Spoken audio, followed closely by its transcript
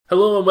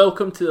Hello and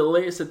welcome to the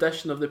latest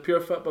edition of the Pure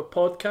Football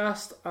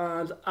Podcast.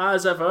 And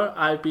as ever,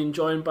 I've been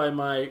joined by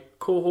my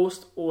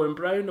co-host Owen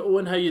Brown.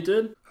 Owen, how you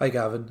doing? Hi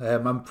Gavin,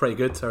 I'm pretty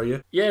good. How are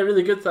you? Yeah,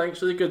 really good,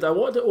 thanks. Really good. I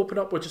wanted to open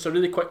up with just a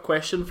really quick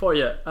question for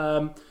you.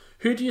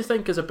 Who do you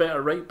think is a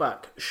better right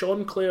back,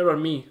 Sean Clare or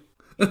me?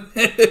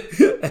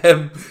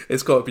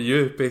 It's got to be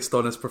you, based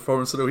on his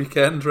performance at the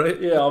weekend, right?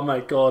 Yeah. Oh my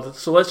God.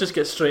 So let's just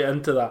get straight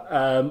into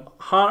that.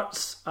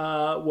 Hearts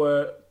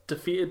were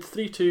defeated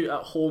 3-2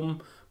 at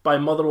home by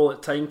Motherwell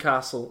at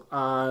Tynecastle,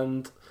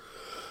 and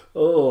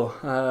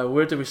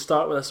where do we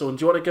start with this one?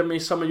 Do you want to give me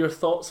some of your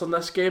thoughts on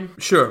this game?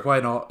 Sure, why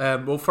not?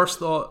 Well, first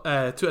thought,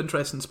 two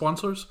interesting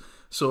sponsors.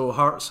 So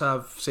Hearts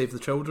have Save the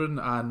Children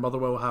and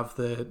Motherwell have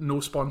the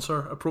no sponsor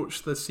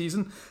approach this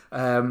season.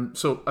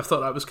 So I thought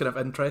that was kind of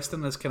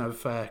interesting, this kind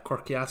of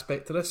quirky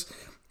aspect to this.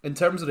 In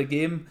terms of the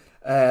game,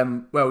 a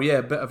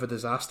bit of a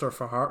disaster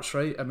for Hearts,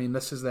 right? I mean,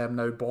 this is them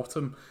now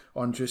bottom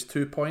on just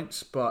 2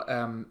 points, but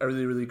a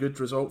really, really good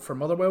result for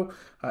Motherwell.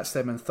 That's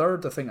them in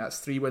third. I think that's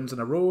 3 wins in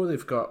a row.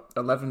 They've got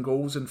 11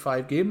 goals in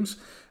 5 games.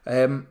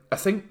 I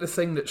think the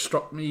thing that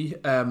struck me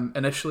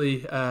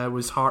initially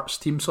was Hearts'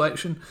 team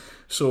selection.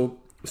 So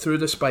through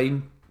the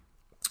spine,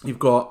 you've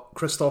got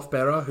Christophe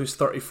Berra, who's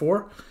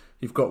 34.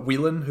 You've got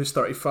Whelan, who's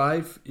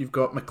 35. You've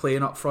got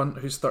McLean up front,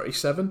 who's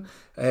 37.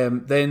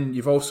 Then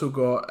you've also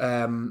got,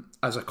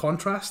 as a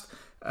contrast,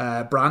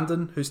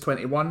 Brandon, who's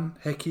 21,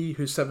 Hickey,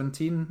 who's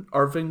 17,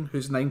 Irving,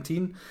 who's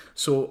 19.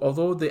 So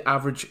although the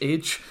average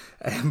age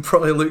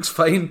probably looks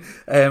fine,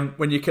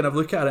 when you kind of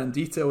look at it in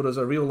detail, there's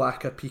a real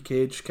lack of peak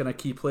age kind of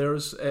key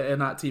players in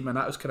that team, and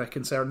that was kind of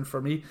concerning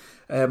for me.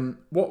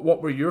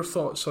 What were your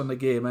thoughts on the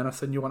game?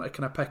 Anything you want to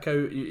kind of pick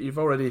out? You've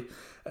already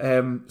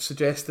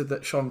suggested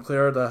that Sean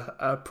Clare had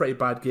a pretty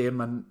bad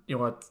game, and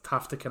I'd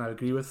have to kind of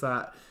agree with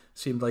that.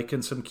 Seemed like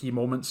in some key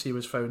moments he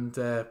was found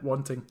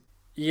wanting.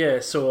 Yeah,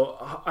 so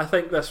I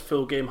think this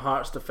full game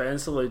Hearts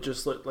defensively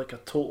just looked like a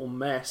total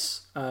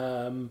mess.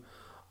 I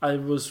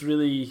was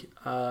really,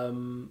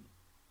 to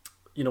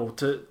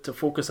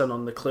focus in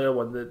on the Clare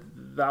one,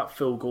 that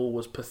full goal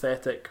was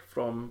pathetic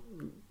from,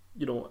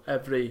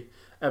 every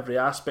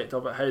aspect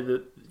of it. How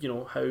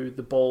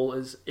the ball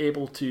is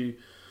able to,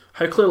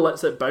 how Clare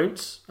lets it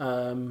bounce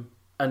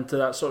into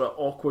that sort of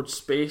awkward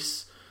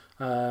space.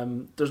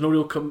 There's no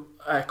real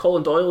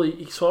Colin Doyle.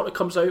 He sort of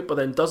comes out, but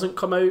then doesn't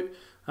come out.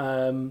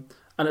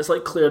 And it's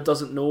like Clare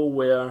doesn't know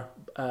where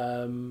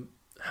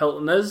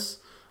Hilton is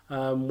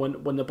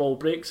when the ball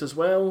breaks as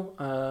well.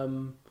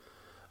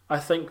 I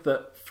think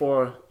that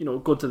for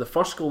going to the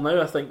first goal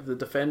now, I think the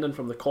defending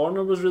from the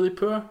corner was really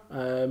poor.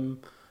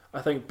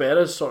 I think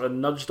Berra's sort of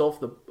nudged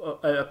off out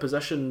of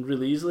position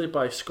really easily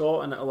by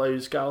Scott, and it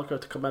allows Gallagher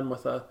to come in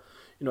with a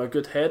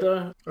good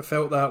header. I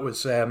felt that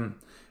was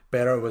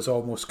Berra was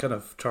almost kind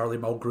of Charlie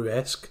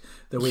Mulgrew-esque,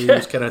 the way he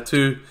was kind of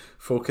too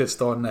focused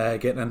on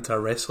getting into a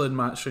wrestling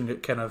match and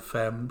get kind of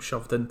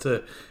shoved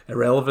into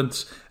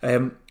irrelevance.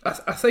 I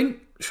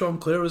think Sean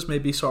Clare was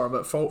maybe sort of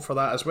at fault for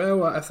that as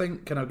well. I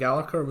think kind of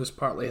Gallagher was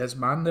partly his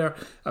man there.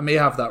 I may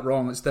have that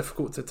wrong. It's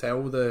difficult to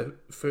tell. The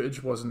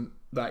footage wasn't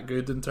that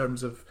good in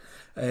terms of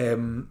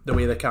the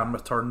way the camera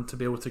turned to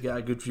be able to get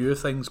a good view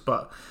of things.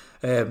 But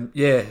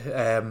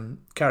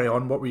carry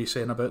on. What were you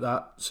saying about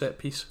that set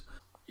piece?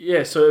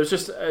 Yeah, so it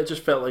just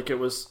felt like it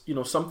was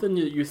something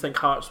that you think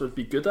Hearts would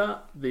be good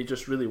at. They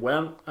just really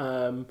weren't,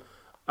 it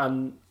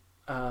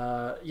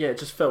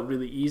just felt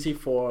really easy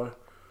for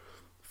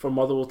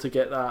Motherwell to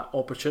get that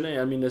opportunity.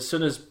 I mean, as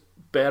soon as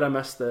Berra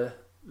missed the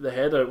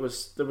header,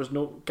 there was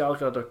no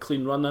Gallagher had a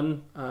clean run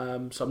in,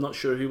 so I'm not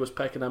sure who was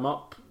picking him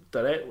up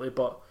directly,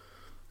 but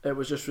it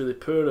was just really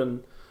poor.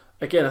 And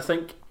again, I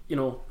think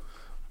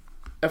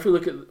if we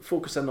look at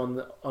focusing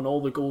on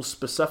all the goals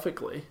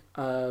specifically.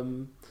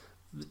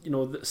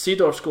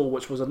 Seedorf's goal,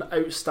 which was an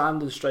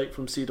outstanding strike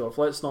from Seedorf,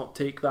 let's not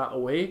take that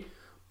away,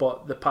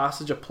 but the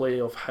passage of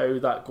play of how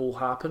that goal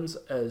happens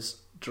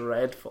is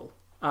dreadful,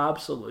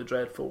 absolutely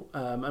dreadful.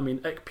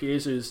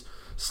 Ikpeazu's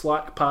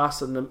slack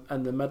pass in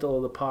the middle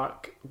of the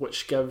park,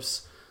 which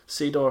gives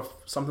Seedorf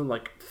something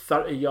like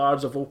 30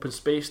 yards of open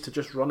space to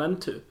just run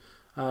into.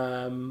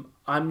 I'm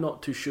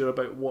not too sure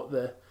about what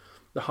the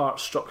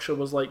Heart structure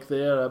was like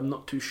there. I'm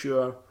not too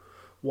sure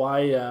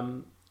why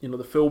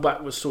the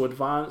fullback was so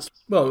advanced.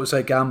 Well, it was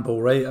a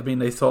gamble, right? I mean,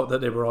 they thought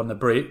that they were on the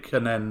break,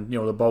 and then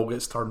the ball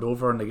gets turned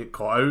over and they get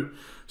caught out.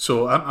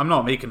 So I'm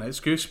not making an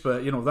excuse,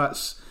 but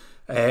that's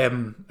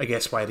I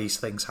guess why these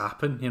things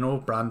happen.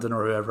 Brandon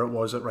or whoever it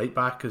was at right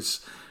back is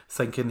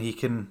thinking he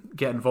can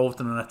get involved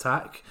in an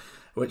attack,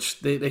 which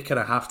they kind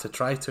of have to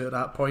try to at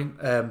that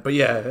point. Led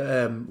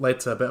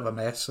to a bit of a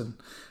mess and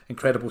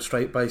incredible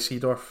strike by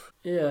Seedorf.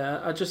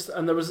 Yeah,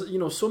 and there was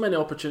so many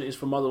opportunities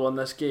for Motherwell in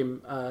this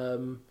game.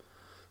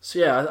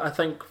 I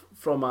think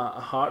from a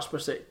Hearts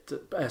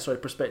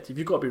perspective,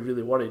 you've got to be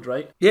really worried,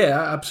 right?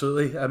 Yeah,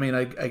 absolutely. I mean,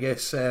 I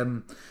guess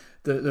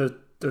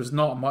there's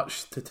not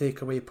much to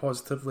take away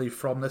positively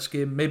from this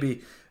game.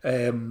 Maybe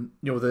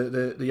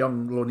the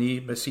young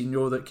loanee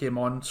Messinho that came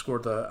on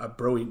scored a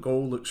brilliant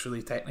goal, looks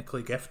really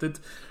technically gifted,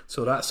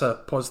 so that's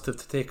a positive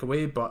to take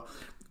away. But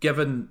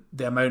given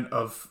the amount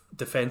of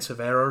defensive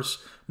errors,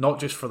 not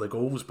just for the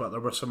goals, but there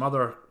were some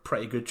other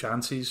pretty good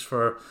chances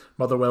for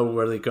Motherwell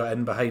where they got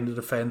in behind the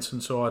defence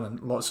and so on,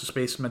 and lots of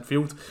space in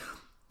midfield.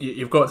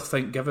 You've got to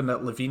think, given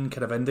that Levine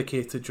kind of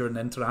indicated during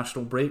the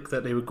international break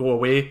that they would go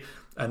away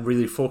and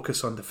really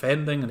focus on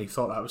defending, and he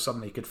thought that was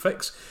something he could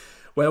fix.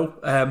 Well,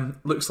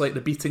 looks like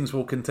the beatings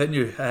will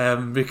continue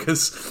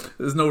because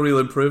there's no real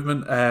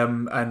improvement.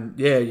 And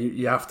yeah,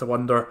 you have to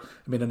wonder.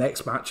 I mean, the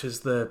next match is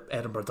the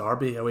Edinburgh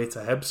Derby away to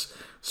Hibs.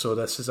 So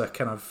this is a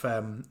kind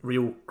of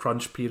real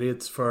crunch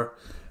period for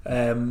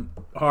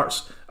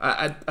Hearts.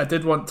 I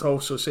did want to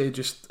also say,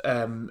 just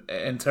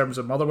in terms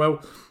of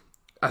Motherwell,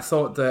 I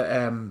thought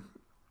that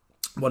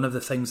one of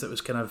the things that was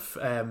kind of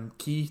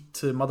key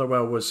to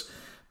Motherwell was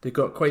they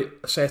got quite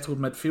a settled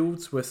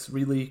midfield with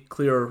really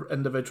clear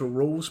individual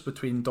roles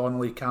between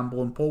Donnelly,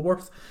 Campbell and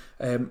Polworth.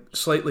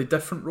 Slightly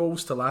different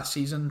roles to last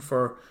season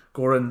for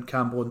Goran,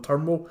 Campbell and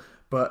Turnbull,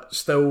 but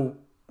still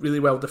really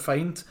well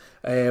defined.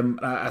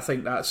 I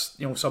think that's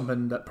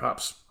something that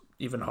perhaps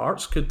even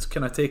Hearts could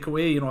kind of take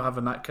away,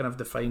 having that kind of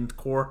defined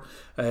core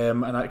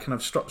and that kind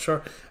of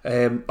structure.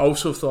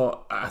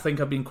 Also I think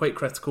I've been quite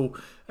critical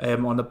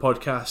on the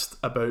podcast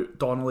about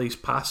Donnelly's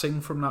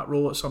passing from that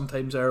role at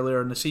sometimes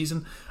earlier in the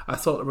season. I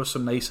thought there were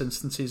some nice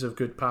instances of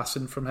good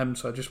passing from him,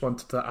 so I just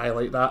wanted to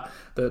highlight that.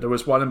 There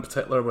was one in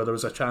particular where there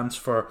was a chance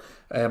for,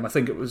 I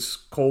think it was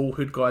Cole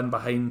who'd got in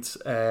behind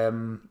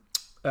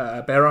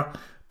Berra,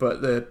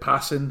 but the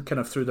passing kind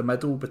of through the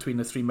middle between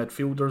the three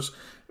midfielders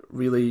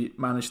really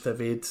managed to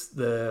evade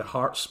the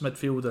Hearts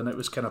midfield, and it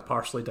was kind of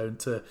partially down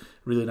to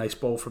really nice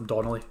ball from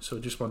Donnelly. So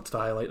just wanted to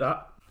highlight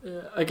that.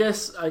 I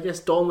guess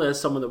Donnelly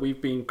is someone that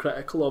we've been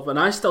critical of, and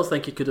I still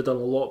think he could have done a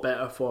lot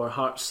better for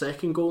Hearts'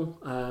 second goal.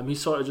 He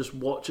sort of just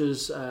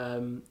watches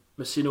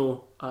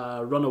Messino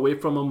run away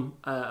from him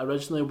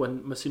originally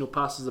when Messino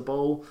passes the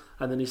ball,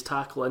 and then his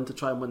tackle in to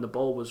try and win the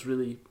ball was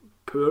really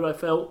poor, I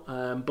felt.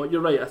 But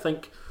you're right, I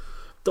think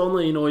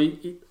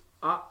Donnelly,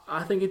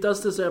 I think he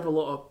does deserve a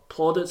lot of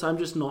plaudits. I'm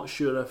just not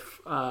sure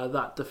if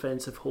that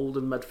defensive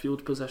holding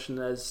midfield position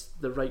is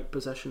the right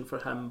position for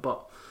him.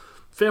 But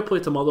fair play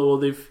to Motherwell.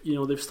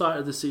 They've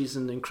started the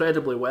season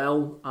incredibly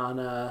well, and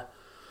I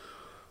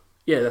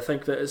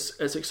think that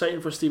it's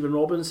exciting for Stephen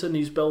Robinson.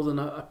 He's building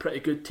a pretty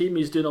good team.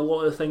 He's doing a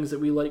lot of the things that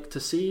we like to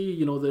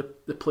see.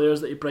 The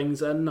players that he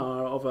brings in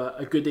are of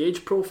a good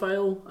age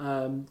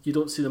profile. You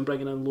don't see them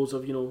bringing in loads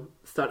of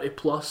 30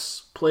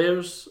 plus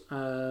players.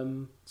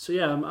 I'm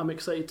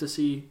excited to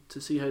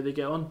see how they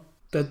get on.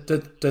 Did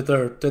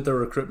their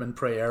recruitment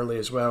pretty early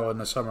as well in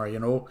the summer,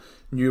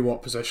 knew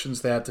what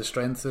positions they had to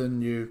strengthen,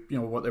 knew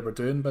what they were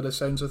doing by the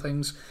sounds of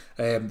things.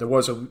 There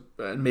was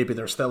maybe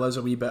there still is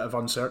a wee bit of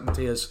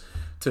uncertainty as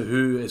to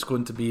who is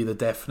going to be the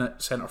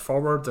definite centre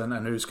forward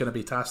and who's going to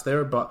be tasked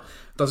there, but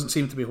doesn't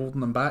seem to be holding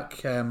them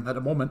back at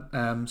the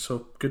moment.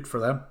 So good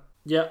for them.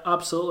 Yeah,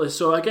 absolutely.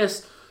 So I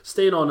guess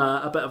staying on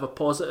a bit of a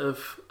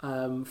positive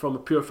from a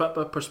pure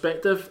football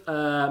perspective,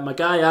 my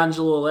guy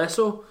Angelo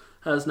Alesso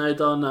has now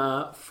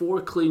done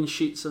 4 clean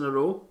sheets in a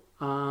row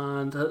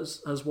and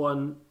has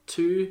won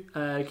 2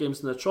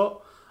 games in the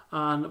trot,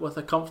 and with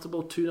a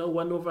comfortable 2-0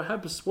 win over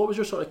Hibs. What was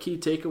your sort of key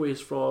takeaways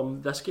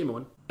from this game,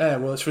 Owen?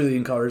 Well, it's really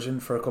encouraging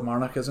for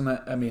Kilmarnock, isn't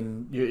it? I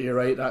mean, you're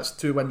right, that's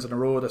 2 wins in a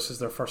row. This is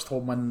their first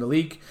home win in the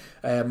league.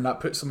 That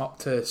puts them up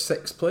to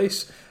 6th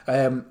place.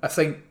 I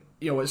think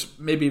it's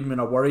maybe been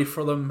a worry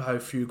for them how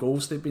few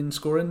goals they've been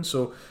scoring,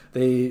 so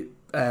they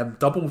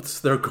doubled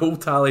their goal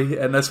tally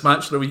in this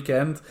match of the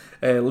weekend,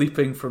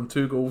 leaping from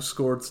 2 goals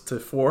scored to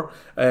 4.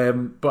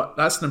 But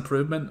that's an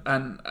improvement,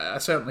 and I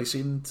certainly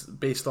seemed,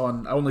 based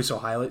on, I only saw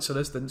highlights of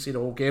this, didn't see the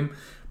whole game,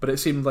 but it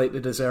seemed like they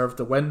deserved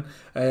the win.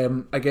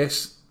 I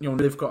guess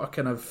they've got a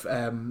kind of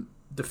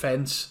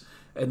defence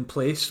in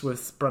place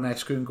with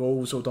Brunescu in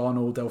goals,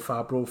 O'Donnell, Del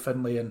Fabro,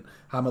 Finlay and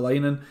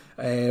Hamalainen,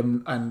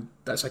 and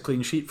that's a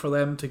clean sheet for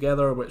them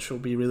together, which will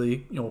be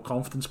really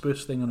confidence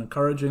boosting and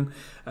encouraging,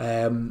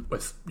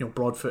 with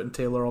Broadfoot and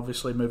Taylor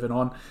obviously moving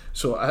on.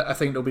 So I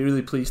think they'll be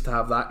really pleased to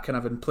have that kind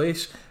of in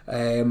place.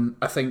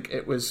 I think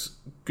it was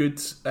good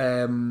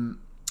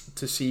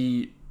to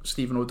see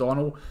Stephen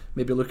O'Donnell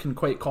maybe looking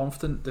quite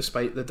confident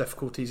despite the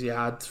difficulties he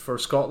had for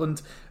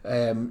Scotland.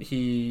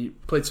 He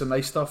played some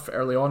nice stuff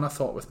early on, I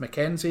thought, with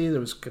Mackenzie.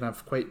 There was kind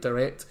of quite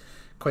direct,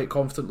 quite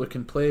confident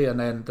looking play, and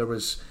then there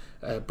was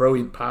a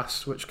brilliant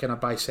pass which kind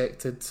of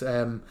bisected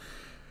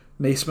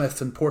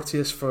Naismith and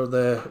Porteous for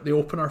the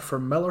opener for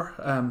Miller.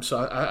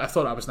 So I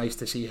thought that was nice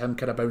to see him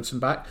kind of bouncing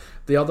back.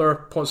 The other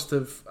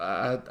positive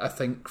I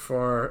think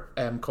for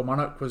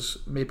Kilmarnock was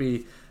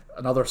maybe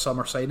another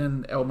summer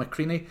signing, El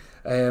McCreaney.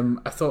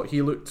 I thought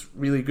he looked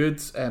really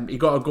good. He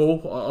got a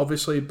goal,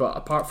 obviously, but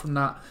apart from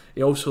that,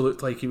 he also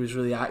looked like he was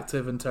really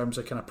active in terms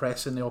of kind of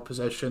pressing the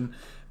opposition,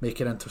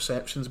 making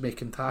interceptions,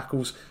 making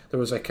tackles. There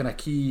was a kind of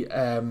key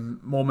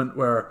moment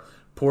where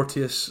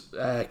Porteous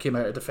came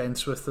out of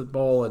defence with the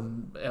ball,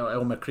 and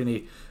El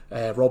McCreaney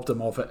robbed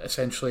him of it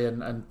essentially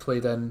and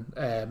played in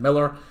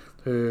Miller.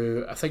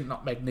 who I think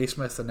nutmegged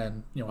Naismith and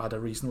then had a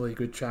reasonably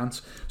good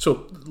chance.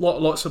 So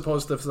lots of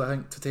positives I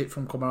think to take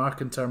from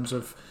Kilmarnock in terms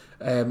of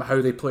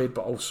how they played,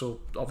 but also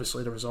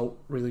obviously the result,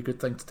 really good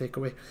thing to take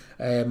away.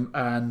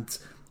 And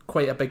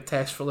quite a big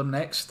test for them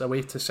next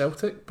away to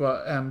Celtic,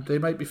 but they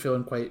might be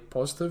feeling quite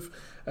positive.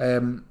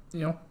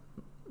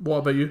 What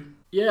about you?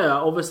 Yeah,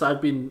 obviously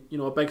I've been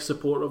a big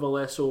supporter of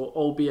Alesso,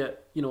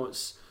 albeit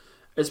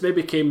it's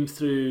maybe came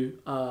through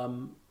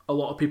a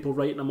lot of people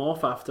writing him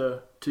off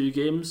after 2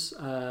 games.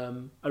 I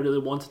really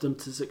wanted him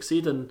to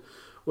succeed, and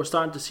we're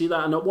starting to see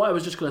that. And what I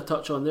was just going to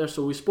touch on there,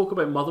 so we spoke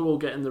about Motherwell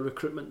getting the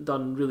recruitment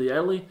done really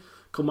early.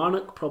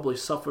 Kilmarnock probably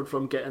suffered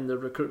from getting the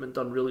recruitment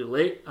done really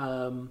late,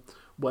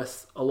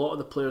 with a lot of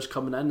the players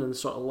coming in the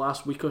sort of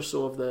last week or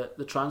so of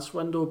the transfer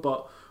window.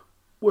 But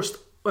we're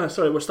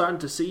starting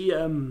to see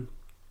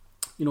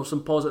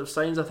some positive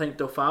signs. I think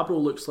Del Fabro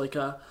looks like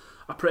a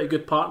pretty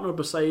good partner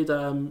beside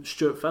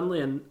Stuart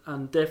Finlay,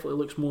 and definitely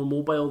looks more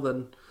mobile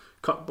than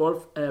Kirk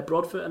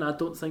Broadfoot, and I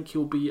don't think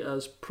he'll be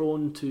as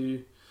prone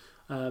to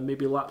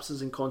maybe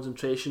lapses in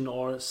concentration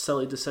or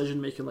silly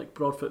decision making like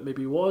Broadfoot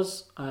maybe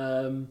was.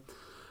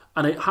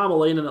 And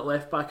Hamalainen at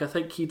left back, I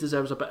think he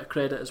deserves a bit of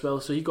credit as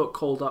well. So he got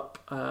called up,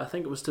 I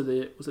think it was to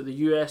the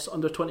US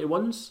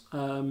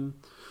under-21s.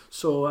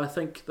 So I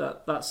think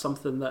that's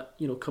something that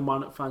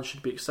Kilmarnock fans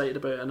should be excited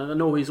about. And I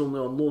know he's only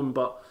on loan,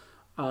 but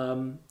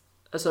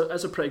it's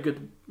a pretty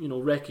good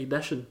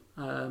recognition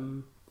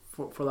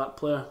for that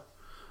player.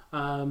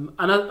 And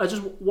I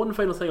just, one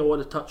final thing I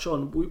want to touch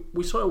on.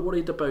 We sort of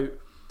worried about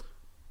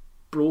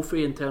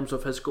Brophy in terms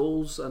of his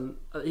goals, and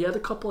he had a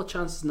couple of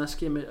chances in this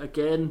game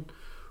again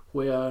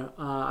where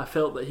I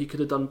felt that he could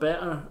have done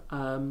better.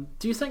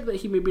 Do you think that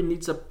he maybe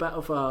needs a bit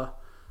of a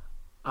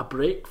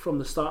break from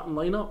the starting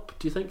lineup?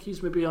 Do you think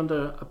he's maybe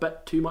under a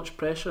bit too much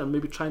pressure and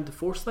maybe trying to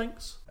force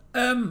things?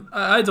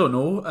 I don't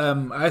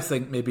know. I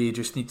think maybe he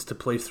just needs to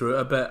play through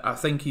it a bit. I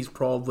think he's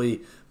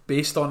probably,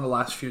 based on the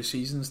last few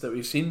seasons that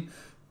we've seen,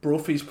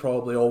 Brophy's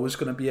probably always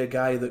going to be a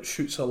guy that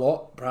shoots a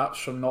lot, perhaps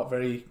from not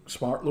very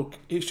smart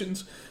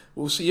locations.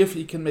 We'll see if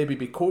he can maybe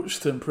be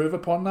coached to improve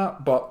upon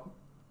that, but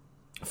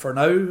for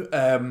now,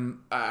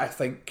 I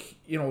think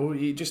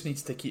he just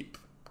needs to keep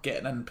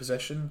getting in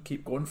position,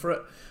 keep going for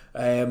it,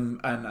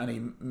 and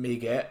he may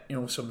get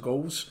some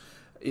goals.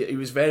 He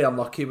was very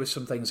unlucky with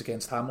some things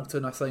against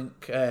Hamilton, I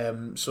think.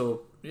 And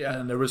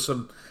there was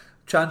some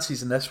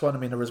chances in this one. I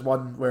mean, there was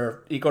one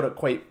where he got it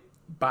quite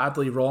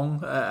badly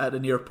wrong at the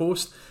near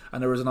post,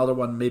 and there was another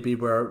one maybe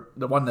where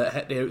the one that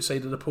hit the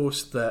outside of the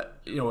post that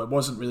it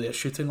wasn't really a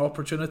shooting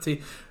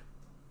opportunity.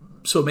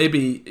 So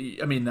maybe,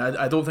 I mean,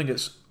 I don't think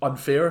it's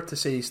unfair to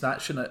say he's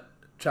snatching at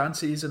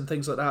chances and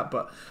things like that,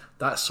 but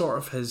that's sort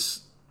of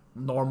his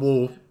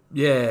normal.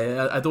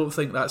 Yeah, I don't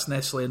think that's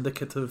necessarily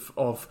indicative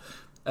of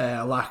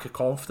a lack of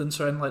confidence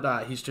or anything like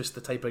that. He's just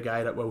the type of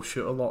guy that will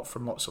shoot a lot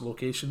from lots of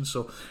locations,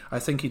 so I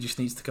think he just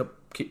needs to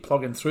keep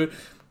plugging through.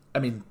 I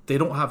mean, they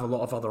don't have a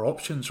lot of other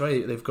options,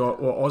 right? They've got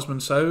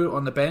Osman Sow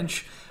on the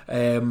bench.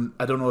 I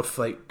don't know if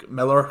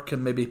Miller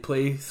can maybe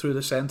play through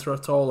the centre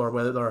at all, or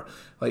whether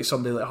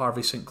somebody like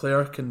Harvey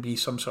Sinclair can be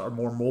some sort of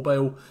more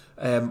mobile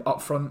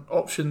up front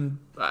option.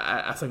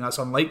 I think that's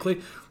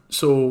unlikely.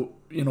 So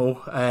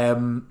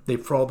they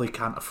probably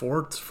can't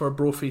afford for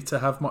Brophy to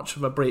have much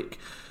of a break.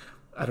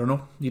 I don't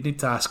know. You need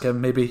to ask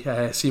him, maybe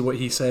see what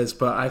he says.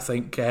 But I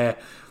think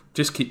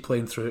just keep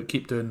playing through it,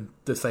 keep doing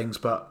the things.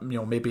 But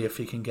maybe if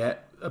he can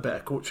get a bit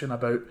of coaching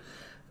about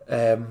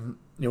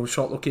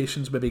shot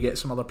locations, maybe get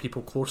some other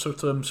people closer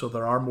to him, so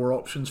there are more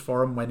options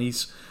for him when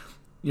he's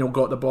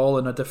got the ball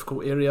in a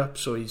difficult area,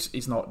 so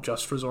he's not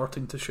just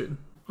resorting to shooting.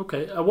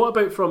 Okay, what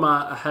about from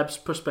a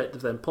Hibs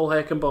perspective then? Paul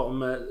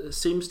Heckingbottom, it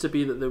seems to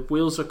be that the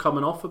wheels are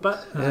coming off a bit,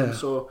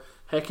 so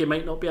Hecky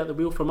might not be at the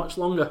wheel for much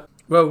longer.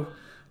 Well,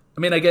 I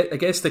mean, I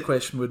guess the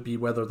question would be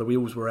whether the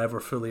wheels were ever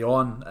fully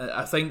on.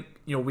 I think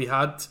we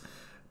had,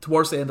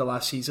 towards the end of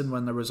last season,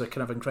 when there was a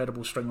kind of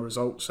incredible string of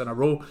results in a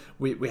row,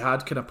 we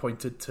had kind of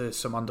pointed to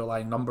some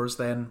underlying numbers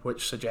then,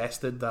 which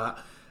suggested that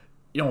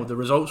the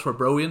results were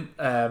brilliant,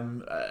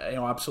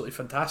 absolutely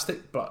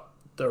fantastic, but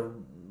there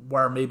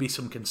were maybe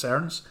some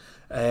concerns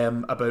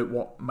about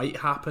what might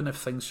happen if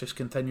things just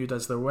continued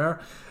as they were.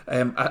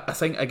 I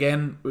think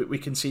again we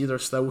can see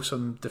there's still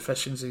some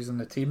deficiencies in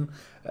the team.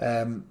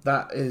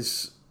 That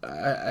is,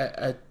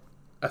 I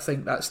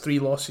think that's 3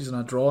 losses and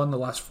a draw in the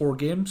last 4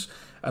 games,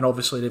 and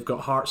obviously they've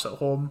got Hearts at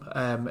home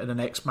in the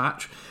next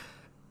match.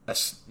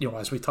 As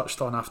we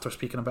touched on after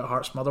speaking about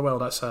Hearts Motherwell,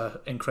 that's an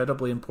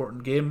incredibly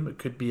important game. It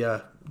could be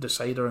a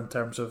decider in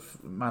terms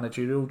of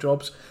managerial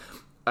jobs.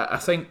 I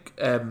think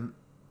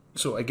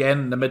so.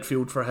 Again, the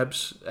midfield for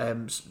Hibs,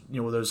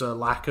 there's a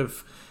lack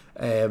of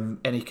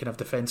any kind of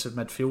defensive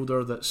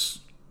midfielder that's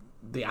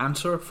the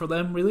answer for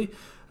them, really.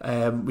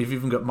 We've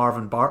even got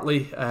Marvin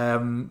Bartley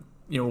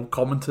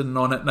commenting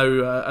on it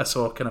now. I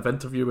saw a kind of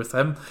interview with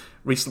him,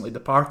 recently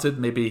departed,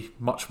 maybe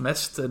much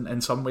missed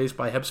in some ways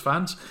by Hibs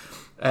fans.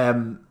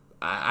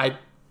 I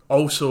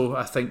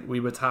think we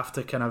would have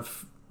to kind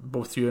of,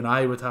 both you and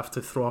I would have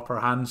to throw up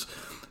our hands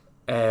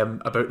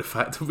about the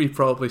fact that we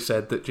probably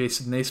said that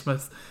Jason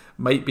Naismith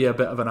might be a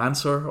bit of an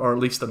answer, or at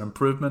least an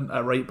improvement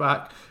at right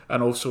back,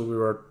 and also we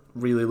were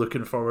really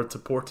looking forward to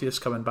Porteous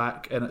coming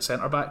back in at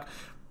centre back.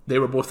 They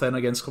were both in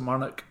against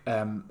Kilmarnock.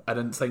 I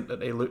didn't think that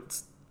they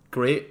looked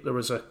great. There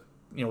was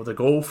the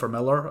goal for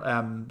Miller.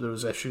 There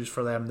was issues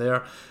for them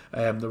there.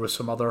 There were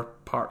some other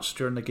parts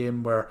during the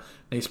game where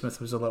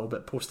Naismith was a little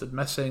bit posted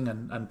missing,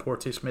 and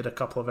Porteous made a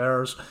couple of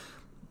errors.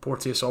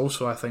 Porteous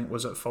also, I think,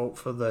 was at fault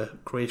for the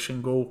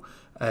Croatian goal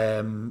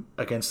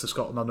against the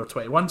Scotland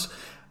under-21s.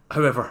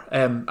 However,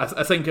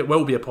 I think it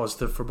will be a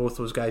positive for both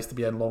those guys to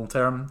be in long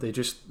term. They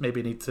just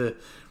maybe need to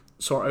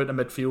sort out the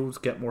midfield,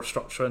 get more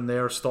structure in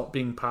there, stop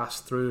being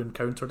passed through and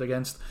countered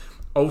against.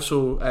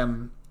 Also,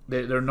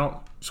 they're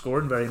not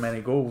scoring very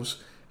many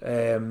goals,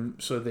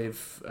 so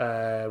they've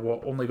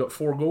only got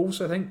 4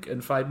 goals, I think,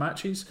 in 5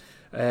 matches.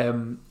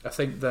 I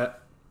think that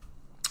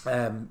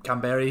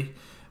Canberra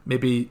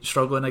maybe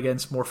struggling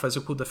against more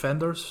physical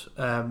defenders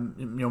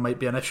might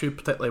be an issue,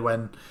 particularly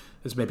when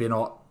there's maybe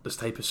not this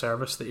type of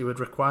service that you would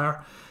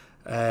require.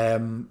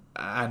 And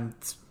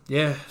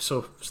yeah,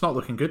 so it's not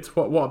looking good.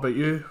 What about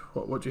you?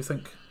 What do you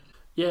think?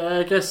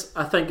 Yeah,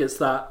 I think it's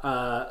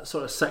that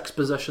sort of 6th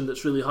position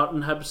that's really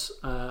hurting Hibs.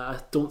 I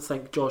don't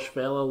think Josh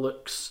Vela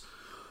looks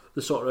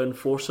the sort of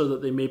enforcer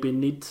that they maybe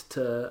need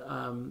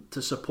to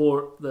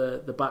support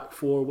the back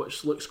 4,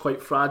 which looks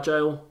quite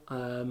fragile.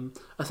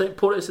 I think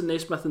Porteous and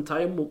Naismith in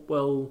time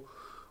will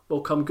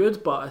come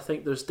good, but I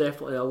think there's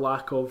definitely a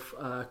lack of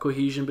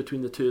cohesion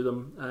between the two of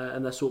them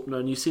in this opener,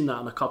 and you've seen that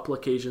on a couple of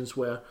occasions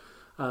where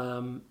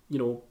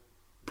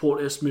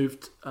Porteous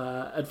moved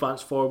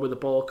advanced forward with the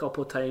ball a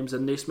couple of times,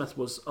 and Naismith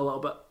was a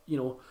little bit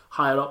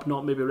higher up,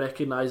 not maybe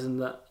recognising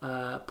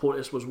that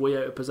Porteous was way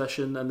out of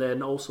position. And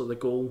then also the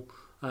goal,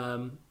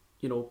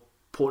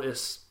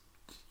 Porteous,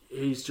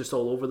 he's just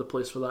all over the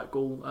place for that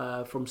goal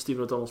from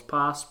Stephen O'Donnell's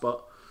pass.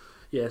 But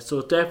yeah,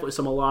 so definitely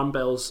some alarm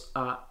bells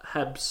at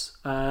Hibs.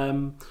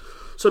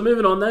 So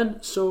moving on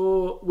then,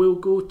 so we'll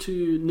go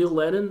to Neil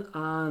Lennon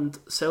and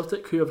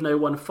Celtic, who have now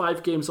won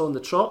 5 games on the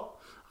trot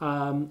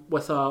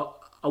with a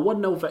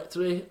 1-0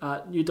 victory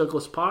at New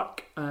Douglas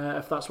Park,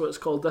 if that's what it's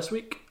called this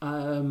week.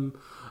 Talk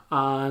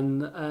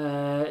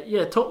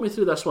me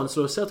through this one.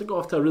 So Celtic got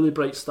off to a really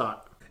bright start.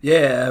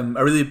 Yeah,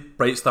 a really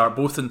bright start,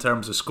 both in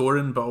terms of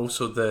scoring but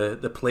also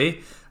the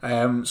play.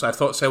 So I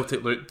thought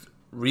Celtic looked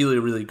really,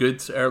 really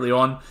good early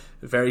on.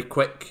 Very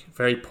quick,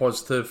 very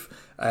positive,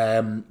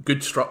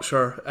 good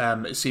structure.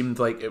 It seemed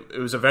like it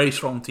was a very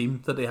strong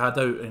team that they had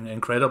out, and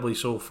incredibly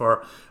so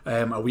for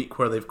a week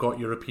where they've got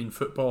European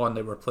football and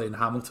they were playing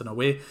Hamilton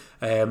away.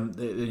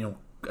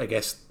 I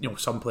guess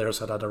some players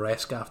had a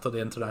rest after the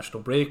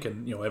international break,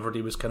 and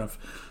everybody was kind of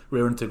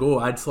raring to go.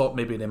 I'd thought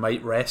maybe they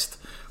might rest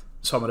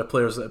some of the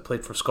players that had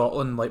played for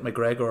Scotland, like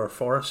McGregor or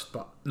Forrest,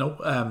 but no.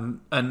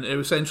 And it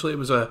was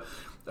a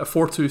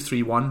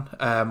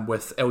 4-2-3-1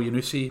 with El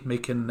Yunusi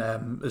making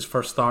his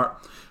first start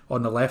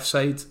on the left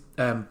side,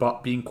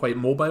 but being quite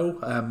mobile,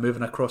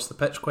 moving across the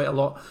pitch quite a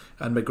lot,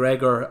 and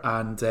McGregor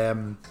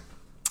and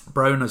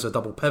Brown as a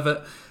double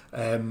pivot,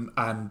 and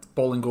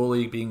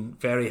Bolingoli being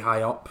very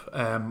high up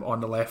on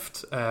the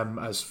left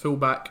as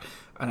fullback,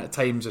 and at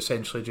times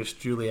essentially just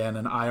Julian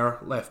and Ayer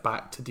left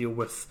back to deal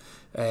with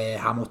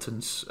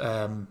Hamilton's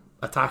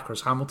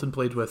attackers. Hamilton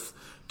played with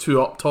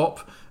 2 up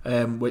top,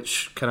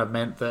 which kind of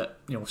meant that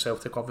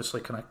Celtic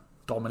obviously kind of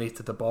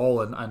dominated the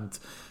ball and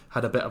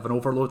had a bit of an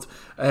overload.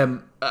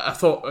 I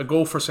thought a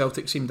goal for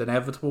Celtic seemed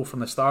inevitable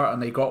from the start,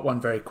 and they got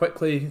one very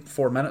quickly,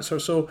 4 minutes or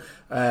so.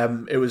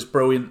 It was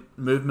brilliant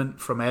movement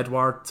from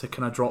Edouard to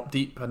kind of drop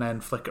deep and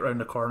then flick it around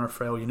the corner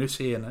for El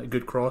Yunusi, and a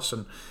good cross,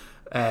 and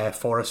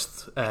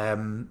Forrest,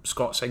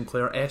 Scott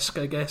Sinclair-esque,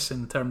 I guess,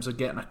 in terms of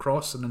getting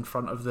across and in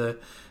front of the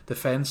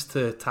defence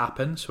to tap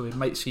in. So we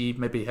might see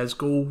maybe his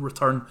goal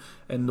return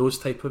in those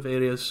type of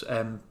areas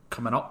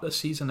coming up this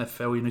season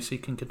if El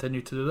Yunusi can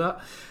continue to do that.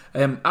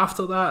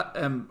 After that,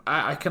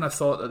 I kind of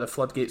thought that the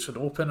floodgates would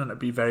open and it'd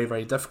be very,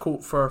 very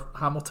difficult for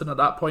Hamilton at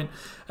that point.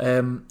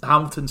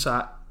 Hamilton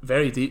sat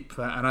very deep,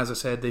 and as I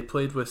said, they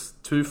played with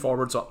 2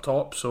 forwards up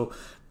top, so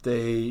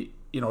they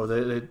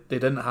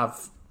didn't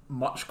have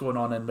much going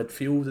on in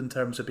midfield in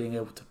terms of being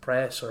able to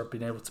press or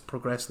being able to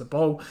progress the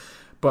ball,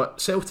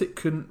 but Celtic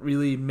couldn't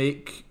really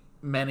make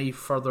many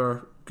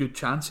further good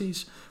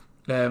chances.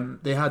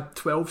 They had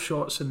 12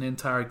 shots in the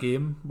entire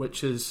game,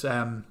 which is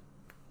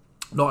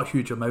not a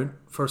huge amount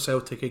for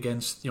Celtic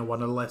against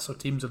one of the lesser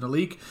teams in the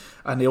league,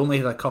 and they only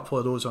had a couple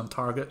of those on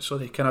target, so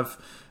they kind of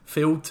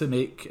failed to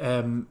make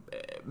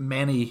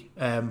many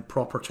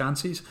proper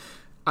chances.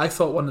 I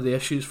thought one of the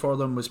issues for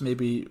them was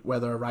maybe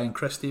whether Ryan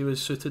Christie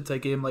was suited to a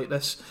game like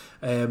this.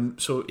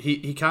 So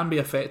he can be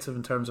effective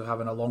in terms of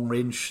having a long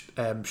range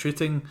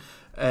shooting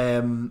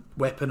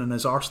weapon in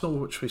his arsenal,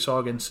 which we saw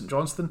against St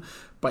Johnstone,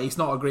 but he's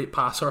not a great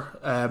passer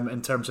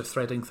in terms of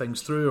threading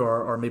things through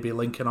or maybe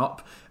linking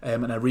up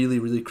in a really,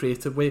 really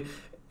creative way.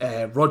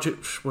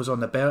 Rogic was on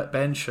the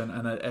bench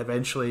and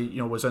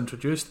eventually was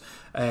introduced,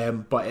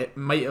 but it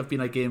might have been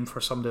a game for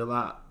somebody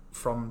like that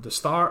from the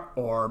start,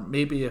 or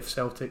maybe if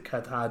Celtic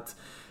had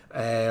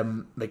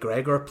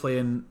McGregor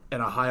playing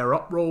in a higher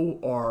up role,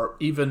 or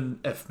even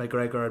if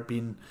McGregor had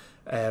been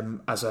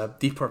as a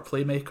deeper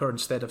playmaker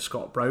instead of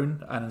Scott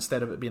Brown, and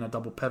instead of it being a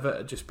double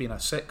pivot, it just being a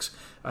 6,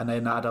 and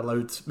then that had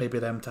allowed maybe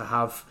them to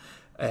have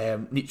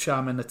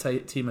Nietscham in the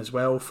team as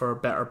well for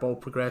better ball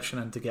progression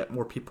and to get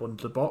more people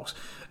into the box.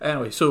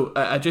 Anyway, so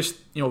I just,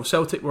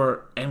 Celtic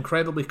were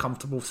incredibly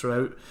comfortable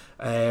throughout,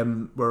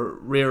 were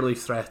rarely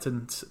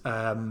threatened.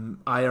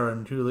 Ayer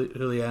and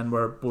Julian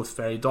were both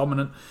very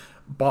dominant,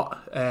 but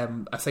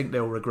I think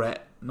they'll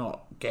regret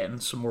not getting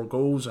some more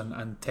goals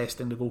and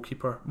testing the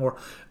goalkeeper more.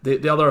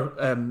 The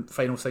other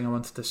final thing I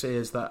wanted to say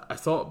is that I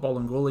thought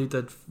Bolingoli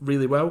did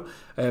really well.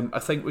 I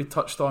think we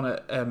touched on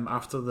it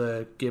after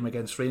the game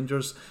against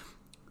Rangers,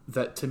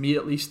 that to me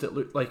at least it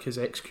looked like his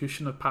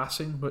execution of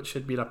passing, which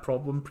had been a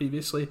problem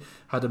previously,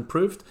 had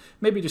improved.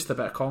 Maybe just a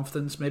bit of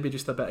confidence, maybe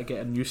just a bit of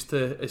getting used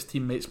to his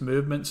teammates'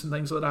 movements and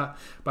things like that.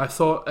 But I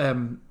thought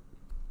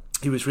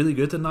he was really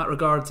good in that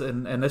regard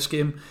in this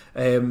game.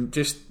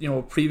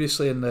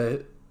 Previously in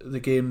the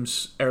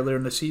games earlier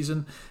in the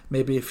season,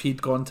 maybe if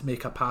he'd gone to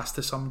make a pass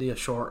to somebody, a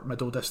short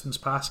middle distance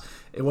pass,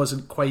 it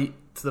wasn't quite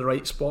to the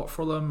right spot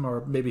for them,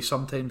 or maybe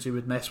sometimes he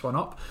would mess one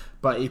up,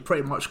 but he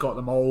pretty much got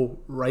them all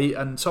right,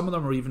 and some of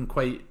them were even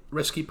quite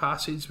risky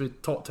passes. We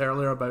talked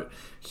earlier about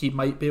he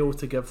might be able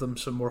to give them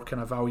some more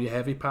kind of value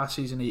heavy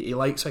passes, and he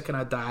likes a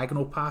kind of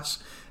diagonal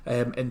pass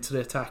into the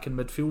attacking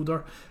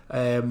midfielder,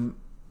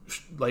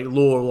 like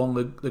low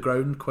along the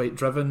ground, quite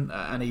driven,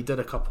 and he did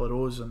a couple of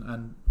those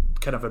and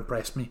kind of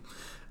impressed me.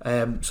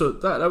 So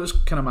that was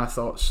kind of my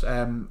thoughts.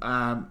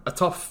 A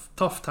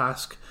tough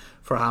task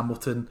for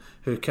Hamilton,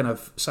 who kind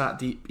of sat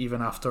deep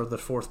even after the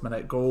 4th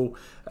minute goal,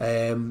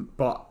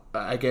 but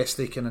I guess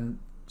they can in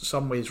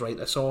some ways write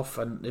this off,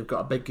 and they've got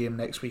a big game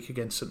next week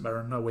against St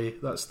Mirren away.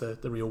 That's the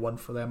real one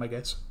for them, I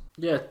guess.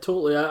 Yeah,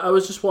 totally. I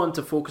was just wanting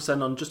to focus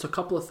in on just a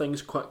couple of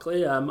things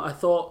quickly. I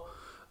thought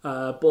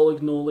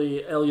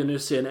Bolognoli,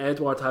 Elyounoussi and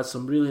Edouard had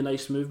some really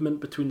nice movement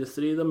between the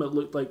three of them. It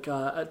looked like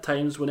at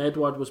times when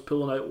Edouard was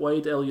pulling out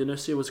wide,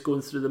 Elyounoussi was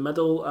going through the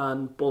middle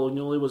and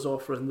Bolognoli was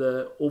offering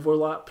the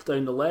overlap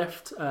down the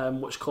left,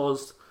 which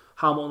caused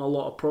Hamilton a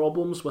lot of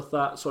problems with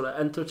that sort of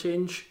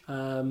interchange.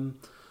 And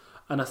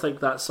I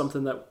think that's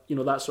something that,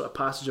 that sort of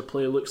passage of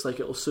play looks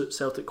like it'll suit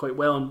Celtic quite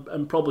well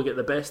and probably get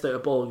the best out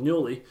of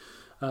Bolognoli.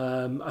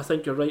 I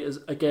think you're right,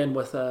 again,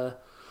 with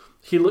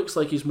he looks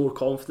like he's more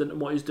confident in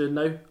what he's doing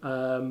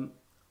now.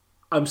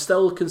 I'm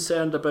still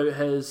concerned about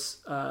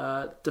his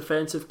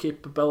defensive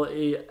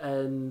capability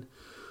in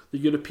the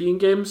European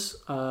games.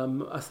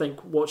 I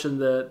think watching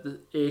the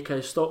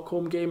AEK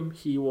Stockholm game,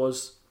 he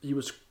was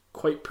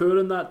quite poor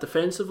in that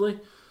defensively.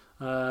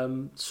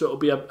 So it'll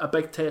be a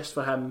big test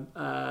for him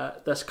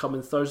this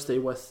coming Thursday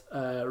with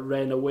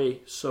Rennes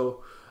away.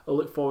 So I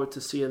look forward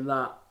to seeing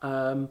that.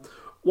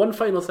 One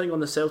final thing on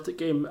the Celtic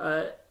game.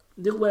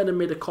 Neil Lennon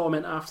made a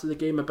comment after the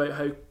game about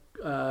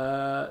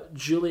how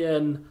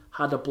Julian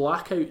had a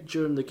blackout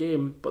during the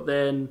game, but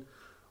then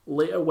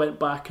later went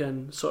back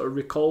and sort of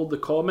recalled the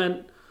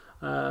comment.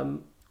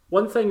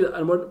 One thing that,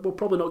 and we'll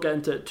probably not get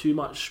into it too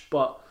much,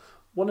 but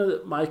one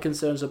of my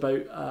concerns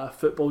about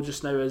football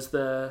just now is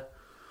the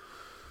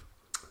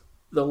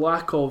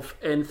lack of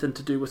anything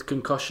to do with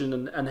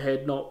concussion and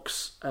head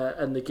knocks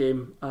in the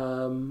game.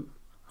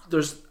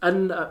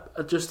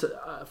 Just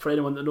for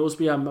anyone that knows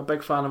me, I'm a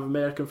big fan of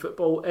American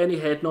football. Any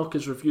head knock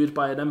is reviewed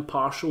by an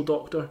impartial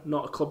doctor,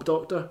 not a club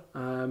doctor.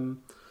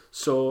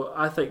 So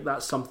I think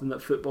that's something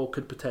that football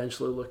could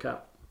potentially look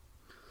at.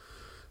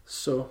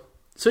 So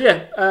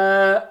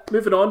yeah,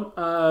 moving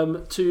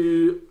on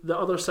to the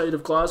other side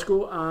of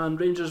Glasgow, and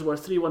Rangers were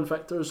 3-1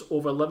 victors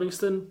over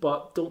Livingston,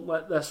 but don't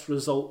let this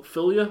result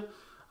fool you.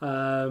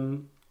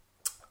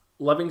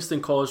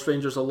 Livingston caused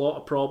Rangers a lot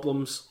of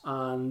problems,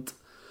 and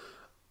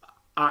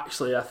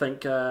actually I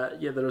think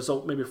the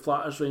result maybe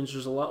flatters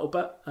Rangers a little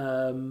bit.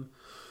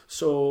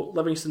 So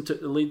Livingston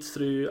took the lead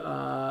through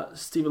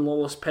Stephen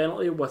Lawless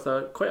penalty with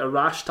quite a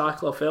rash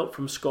tackle, I felt,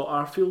 from Scott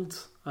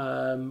Arfield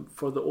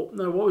for the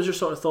opener. What was your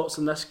sort of thoughts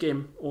on this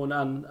game, Owen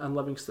and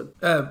Livingston?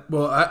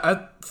 Well,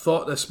 I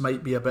thought this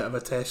might be a bit of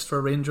a test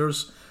for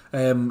Rangers.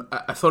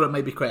 I thought it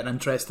might be quite an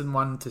interesting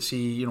one to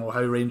see,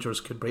 how Rangers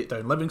could break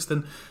down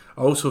Livingston.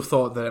 I also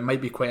thought that it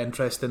might be quite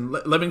interesting.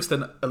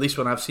 Livingston, at least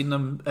when I've seen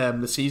them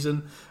this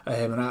season,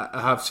 and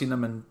I have seen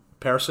them in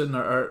person,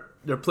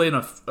 they're playing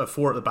a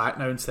 4 at the back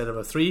now instead of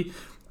a 3,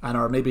 and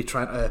are maybe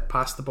trying to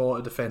pass the ball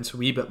to defence a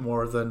wee bit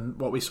more than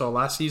what we saw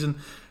last season.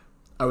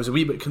 I was a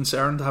wee bit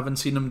concerned, having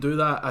seen them do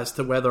that, as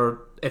to whether,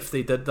 if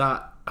they did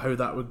that, how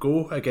that would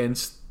go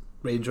against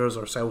Rangers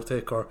or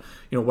Celtic or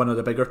one of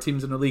the bigger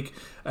teams in the league.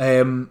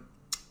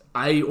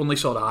 I only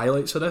saw the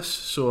highlights of this,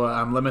 so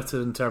I'm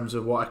limited in terms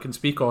of what I can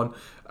speak on.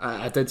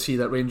 I did see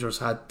that Rangers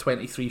had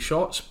 23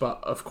 shots,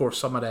 but of course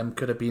some of them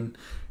could have been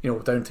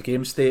down to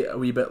game state a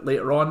wee bit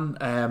later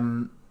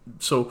on.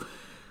 So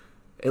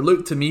it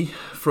looked to me,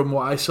 from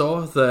what I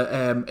saw,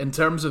 that in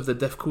terms of the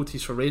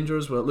difficulties for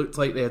Rangers, well, it looked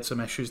like they had some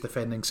issues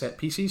defending set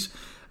pieces.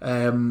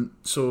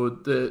 So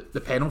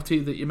the penalty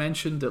that you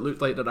mentioned, it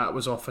looked like that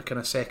was off a kind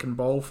of second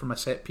ball from a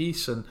set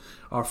piece, and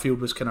Arfield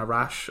was kind of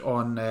rash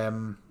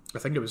on, I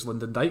think it was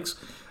Lyndon Dykes.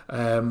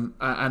 And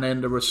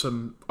then there were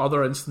some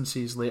other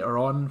instances later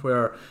on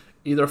where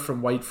either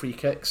from wide free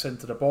kicks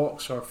into the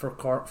box or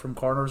from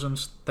corners and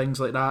things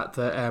like that,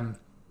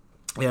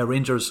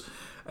 Rangers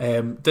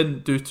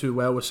didn't do too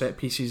well with set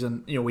pieces.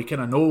 And we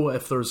kind of know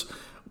if there's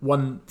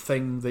one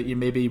thing that you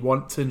maybe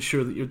want to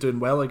ensure that you're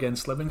doing well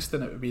against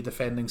Livingston, it would be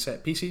defending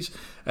set pieces.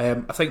 I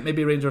think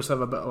maybe Rangers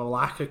have a bit of a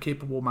lack of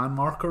capable man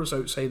markers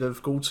outside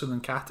of Goldson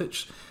and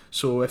Katic.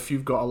 So if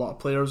you've got a lot of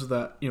players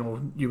that you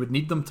would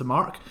need them to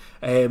mark,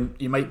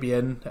 you might be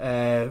in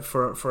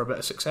for a bit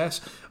of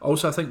success.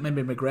 Also, I think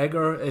maybe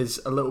McGregor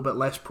is a little bit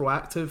less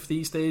proactive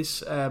these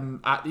days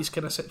at these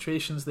kind of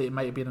situations that he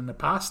might have been in the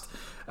past,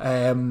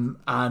 and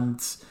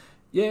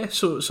yeah,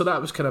 so that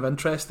was kind of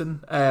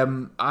interesting.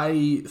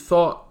 I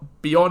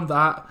thought beyond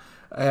that,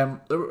 there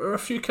were a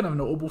few kind of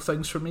notable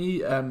things for me.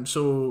 Ayman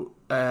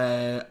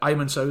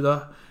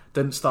Sauda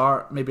didn't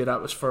start. Maybe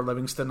that was for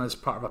Livingston as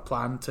part of a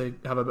plan to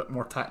have a bit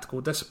more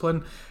tactical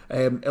discipline.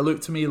 It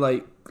looked to me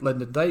like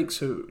Lyndon Dykes,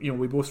 who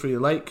we both really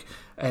like,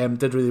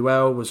 did really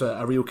well, was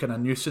a real kind of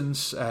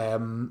nuisance.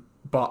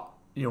 But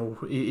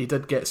he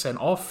did get sent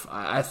off.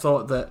 I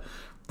thought that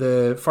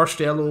the first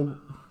yellow.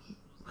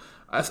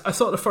 I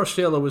thought the first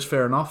yellow was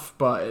fair enough,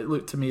 but it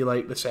looked to me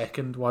like the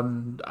second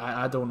one,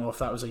 I don't know if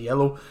that was a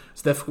yellow.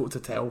 It's difficult to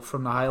tell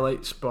from the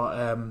highlights,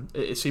 but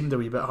it seemed a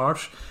wee bit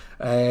harsh.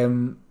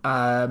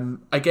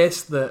 I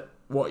guess that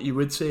what you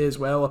would say as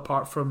well,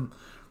 apart from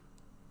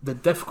the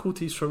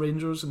difficulties for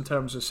Rangers in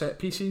terms of set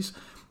pieces,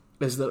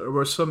 is that there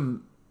were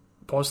some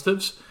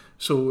positives.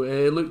 So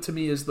it looked to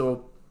me as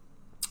though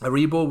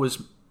Aribo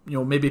was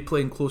maybe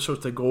playing closer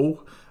to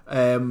goal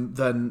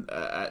than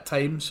at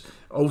times.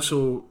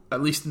 Also,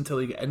 at least until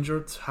he got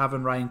injured,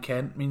 having Ryan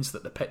Kent means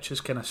that the pitch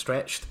is kind of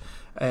stretched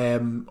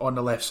on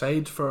the left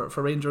side for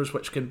Rangers,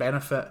 which can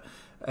benefit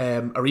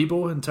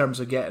Aribo in terms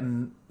of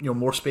getting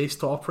more space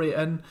to operate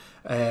in.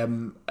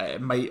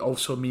 It might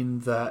also mean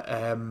that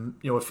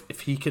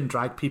if he can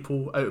drag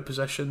people out of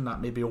position,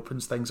 that maybe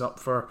opens things up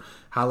for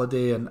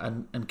Halliday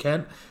and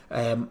Kent.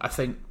 I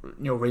think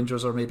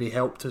Rangers are maybe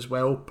helped as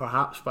well,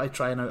 perhaps by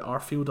trying out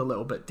Arfield a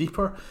little bit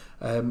deeper.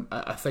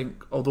 I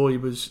think although he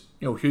was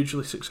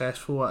hugely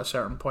successful at a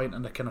certain point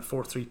in the kind of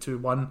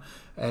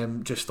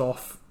 4-3-2-1, just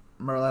off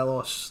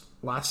Morelos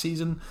last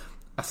season,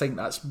 I think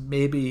that's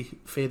maybe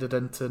faded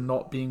into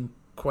not being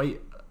quite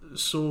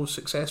so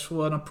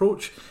successful an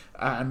approach,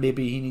 and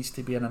maybe he needs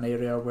to be in an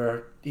area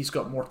where he's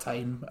got more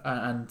time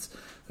and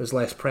there's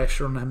less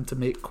pressure on him to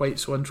make quite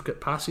so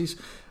intricate passes.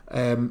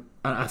 And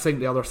I think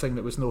the other thing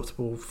that was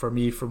notable for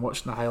me from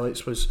watching the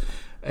highlights was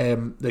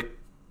the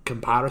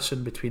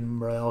comparison between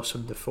Morelos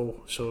and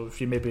Defoe. So if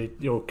you maybe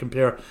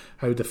compare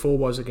how Defoe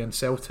was against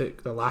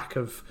Celtic, the lack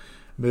of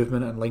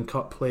movement and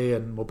link-up play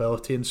and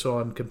mobility and so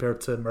on,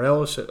 compared to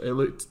Morelos, it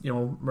looked,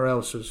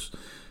 Morelos was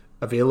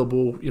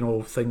available,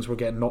 things were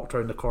getting knocked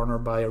around the corner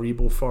by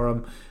Aribo for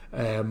him.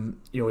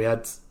 He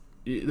had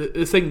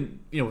the thing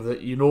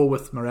that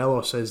with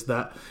Morelos is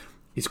that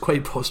he's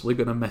quite possibly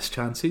going to miss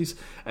chances,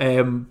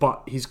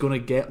 but he's going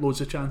to get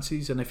loads of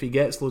chances, and if he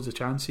gets loads of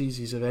chances,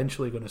 he's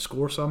eventually going to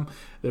score some.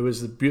 There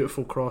was the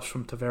beautiful cross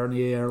from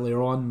Tavernier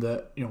earlier on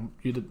that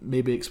you'd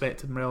maybe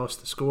expected Morelos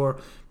to score,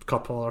 a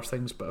couple other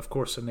things, but of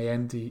course in the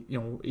end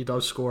he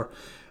does score,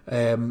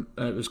 and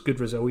it was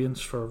good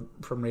resilience from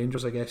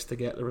Rangers, I guess, to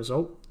get the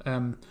result.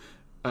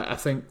 I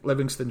think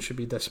Livingston should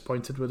be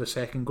disappointed with the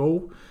second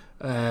goal,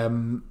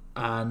 and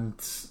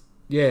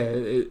yeah,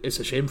 it's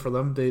a shame for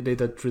them. They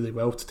did really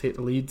well to take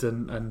the lead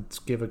and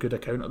gave a good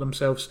account of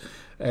themselves.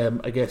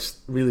 I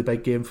guess really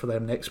big game for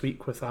them next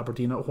week with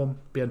Aberdeen at home.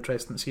 Be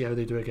interesting to see how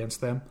they do against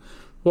them.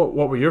 What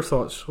were your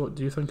thoughts? What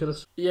do you think of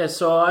this? Yeah,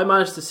 so I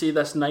managed to see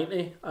this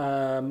 90,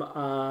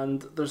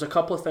 and there's a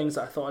couple of things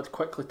that I thought I'd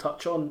quickly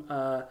touch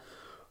on.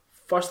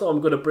 First of all, I'm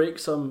going to break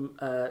some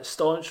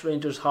staunch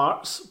Rangers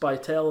hearts by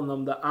telling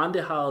them that Andy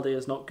Halliday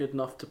is not good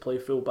enough to play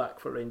fullback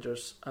for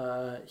Rangers.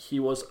 He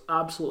was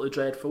absolutely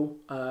dreadful.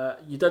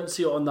 You didn't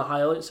see it on the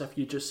highlights if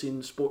you just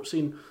seen Sports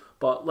Scene,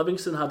 but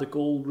Livingston had a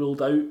goal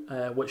ruled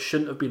out, which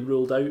shouldn't have been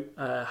ruled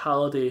out.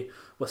 Halliday,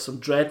 with some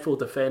dreadful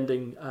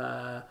defending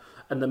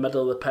in the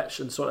middle of the pitch,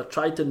 and sort of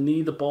tried to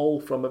knee the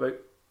ball from about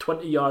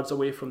 20 yards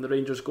away from the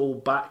Rangers goal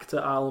back to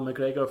Alan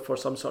McGregor for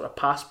some sort of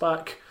pass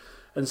back.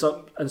 And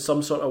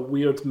some sort of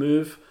weird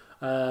move.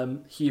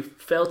 He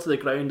fell to the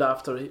ground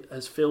after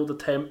his failed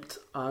attempt,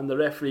 and the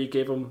referee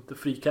gave him the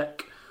free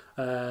kick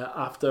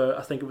after,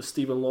 I think it was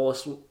Stephen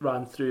Lawless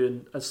ran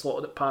through and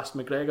slotted it past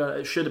McGregor.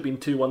 It should have been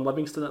 2-1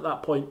 Livingston at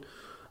that point.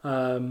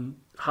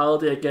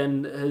 Halliday,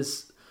 again,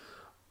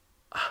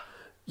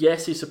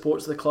 yes, he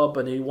supports the club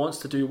and he wants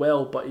to do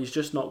well, but he's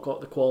just not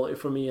got the quality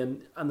for me.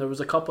 And there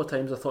was a couple of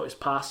times I thought his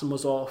passing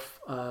was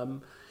off.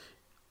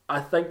 I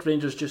think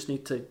Rangers just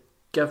need to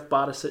give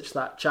Barisic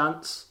that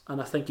chance,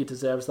 and I think he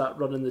deserves that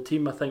run in the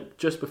team. I think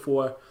just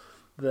before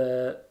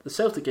the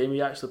Celtic game,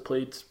 he actually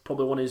played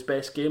probably one of his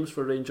best games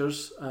for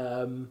Rangers.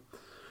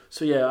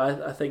 So yeah,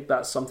 I think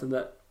that's something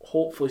that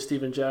hopefully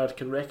Steven Gerrard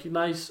can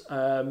recognise.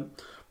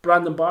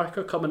 Brandon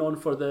Barker coming on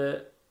for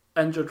the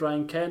injured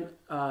Ryan Kent.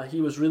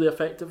 He was really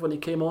effective when he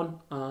came on,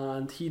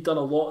 and he done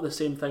a lot of the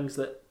same things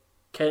that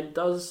Kent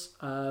does.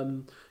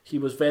 He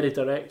was very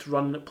direct,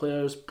 running at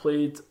players,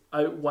 played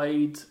out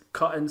wide,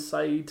 cut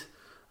inside,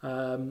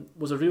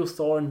 was a real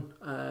thorn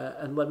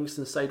in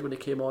Livingston's side when he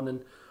came on,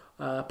 and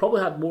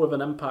probably had more of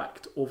an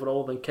impact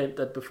overall than Kent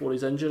did before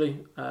his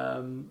injury.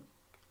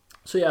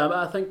 So yeah,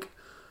 I think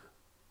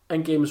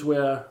in games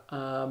where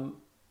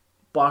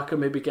Barker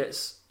maybe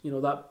gets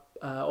that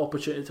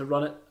opportunity to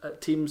run it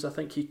at teams, I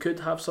think he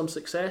could have some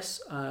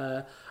success.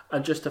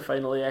 And just to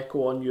finally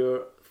echo on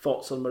your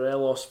thoughts on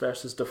Morelos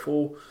versus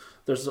Defoe,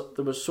 there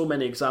was so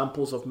many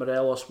examples of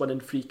Morelos winning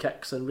free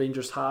kicks in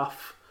Rangers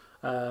half,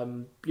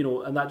 and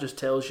that just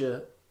tells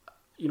you,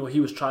 he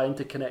was trying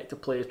to connect to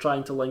play,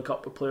 trying to link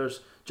up with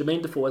players.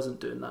 Jermaine Defoe isn't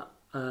doing that,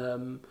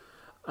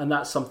 and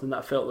that's something that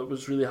I felt that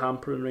was really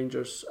hampering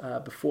Rangers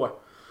before.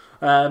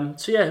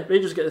 So yeah,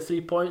 Rangers get the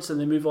 3 points and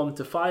they move on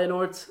to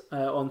Feyenoord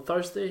on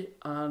Thursday,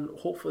 and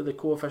hopefully the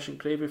coefficient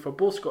gravy for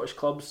both Scottish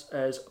clubs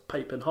is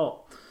piping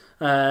hot.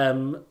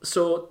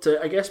 So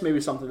I guess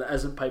maybe something that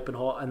isn't piping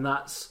hot, and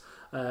that's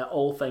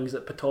all things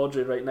at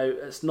Pittodrie right now.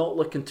 It's not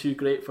looking too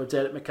great for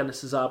Derek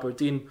McInnes'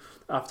 Aberdeen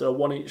after a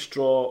 1-1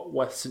 draw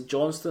with St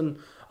Johnstone.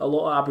 A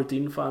lot of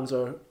Aberdeen fans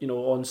are,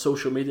 on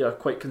social media are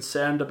quite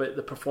concerned about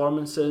the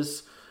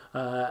performances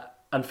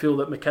and feel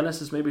that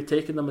McInnes is maybe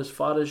taking them as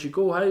far as you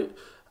go.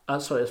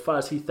 As far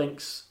as he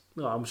thinks.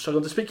 No, I'm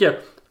struggling to speak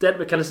here.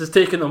 Derek McInnes is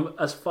taking them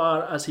as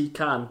far as he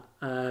can.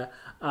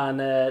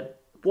 And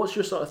what's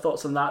your sort of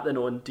thoughts on that then,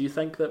 Owen? Do you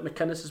think that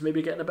McInnes is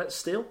maybe getting a bit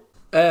stale?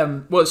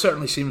 Well, it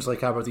certainly seems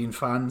like Aberdeen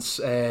fans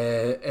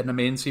in the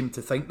main seem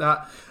to think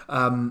that.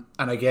 And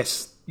I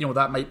guess,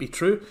 that might be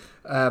true.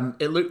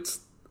 It looked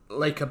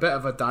like a bit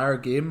of a dire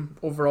game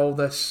overall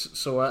this.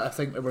 So I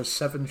think there were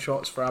 7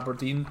 shots for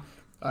Aberdeen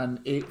and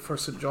 8 for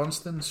St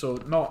Johnstone, so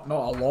not a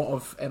lot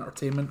of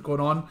entertainment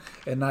going on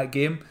in that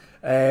game.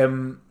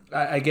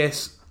 I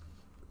guess,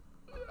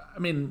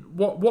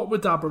 what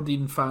would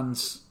Aberdeen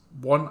fans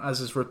want as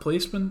his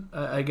replacement?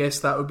 I guess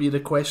that would be the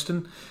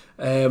question.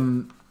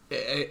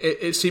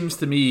 It seems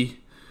to me,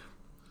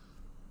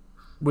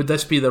 would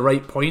this be the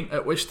right point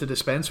at which to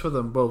dispense with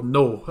him? Well,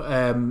 no.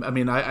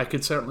 I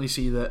could certainly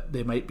see that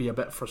they might be a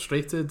bit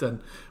frustrated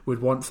and would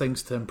want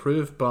things to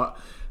improve, but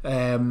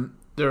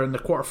they're in the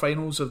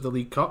quarterfinals of the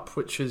League Cup,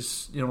 which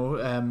is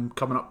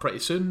coming up pretty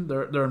soon.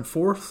 They're in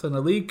 4th in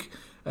the league,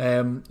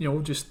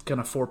 just kind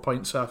of 4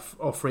 points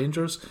off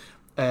Rangers.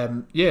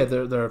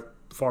 Their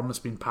form has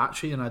been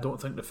patchy, and I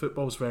don't think the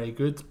football's very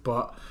good.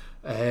 But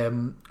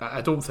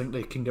I don't think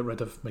they can get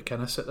rid of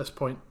McInnes at this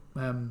point,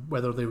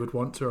 whether they would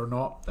want to or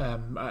not.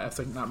 I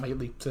think that might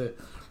lead to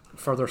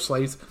further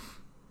slide.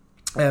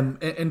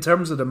 In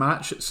terms of the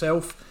match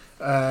itself,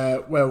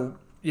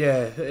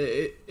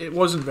 it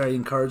wasn't very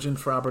encouraging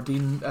for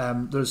Aberdeen.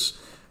 There's,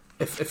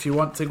 if you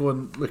want to go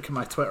and look at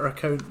my Twitter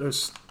account,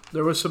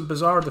 there was some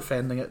bizarre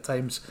defending at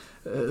times.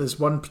 There's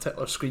one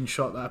particular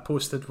screenshot that I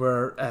posted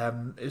where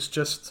it's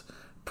just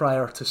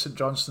prior to St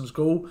Johnstone's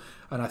goal,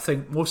 and I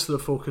think most of the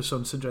focus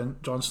on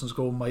St Johnstone's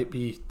goal might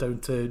be down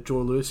to Joe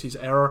Lewis's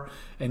error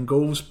in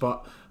goals,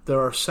 but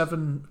there are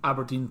 7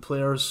 Aberdeen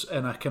players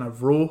in a kind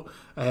of row,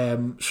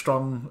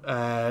 strung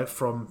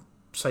from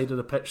side of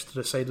the pitch to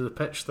the side of the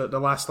pitch. The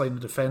last line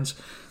of defence,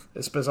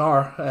 it's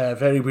bizarre,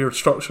 very weird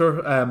structure,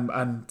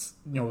 and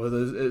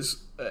it's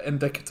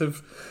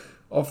indicative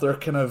of their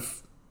kind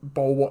of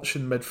ball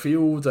watching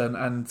midfield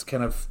and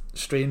kind of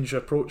strange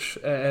approach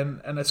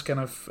in this kind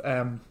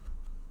of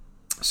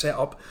set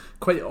up.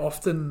 Quite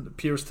often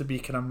appears to be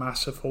kind of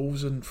massive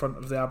holes in front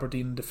of the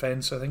Aberdeen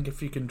defence. I think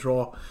if you can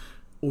draw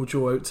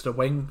Ojo out to the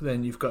wing,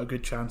 then you've got a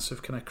good chance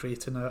of kind of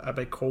creating a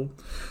big hole.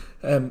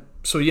 I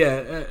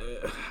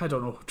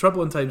don't know,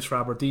 troubling times for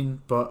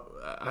Aberdeen, but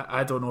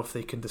I don't know if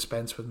they can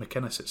dispense with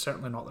McInnes. It's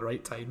certainly not the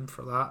right time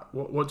for that.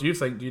 What do you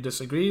think? Do you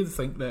disagree? Do you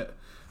think that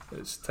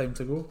it's time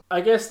to go?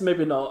 I guess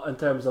maybe not in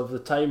terms of the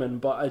timing,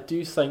 but I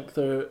do think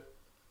they're,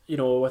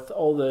 with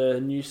all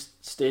the new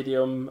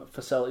stadium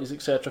facilities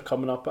etc.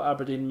 coming up at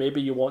Aberdeen, maybe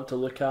you want to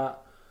look at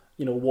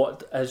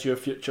what is your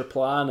future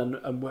plan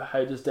and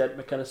how does Derek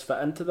McInnes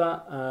fit into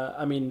that?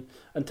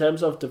 In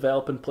terms of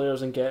developing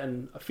players and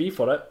getting a fee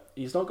for it,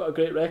 he's not got a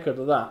great record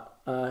of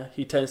that.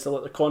 He tends to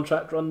let the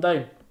contract run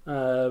down.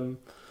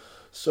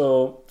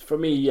 So for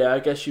me, I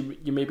guess you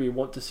maybe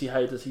want to see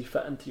how does he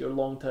fit into your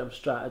long-term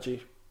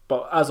strategy.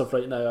 But as of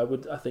right now,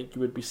 I think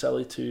you would be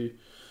silly to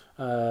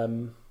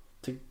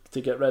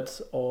get rid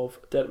of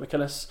Derek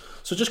McInnes.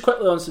 So just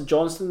quickly on St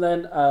Johnstone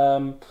then.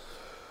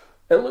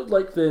 It looked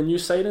like the new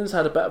signings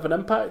had a bit of an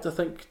impact. I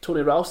think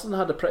Tony Ralston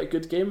had a pretty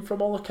good game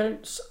from all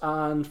accounts,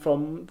 and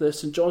from the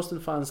St Johnstone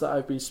fans that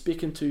I've been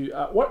speaking to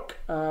at work,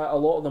 a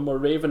lot of them were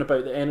raving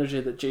about the energy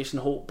that Jason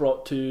Holt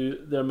brought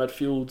to their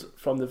midfield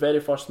from the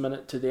very first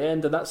minute to the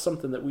end, and that's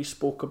something that we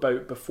spoke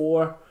about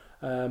before,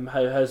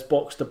 how his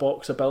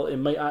box-to-box ability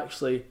might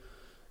actually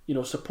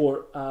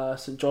support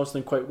St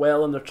Johnstone quite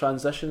well in their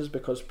transitions,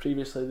 because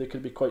previously they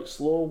could be quite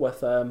slow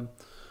with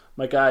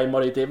my guy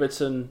Murray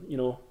Davidson,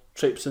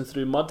 traipsing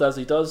through mud as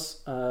he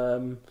does.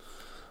 But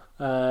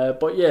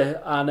yeah,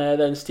 and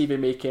then Stevie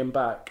May came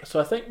back. So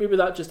I think maybe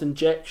that just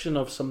injection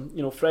of some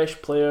fresh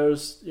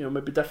players,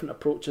 maybe different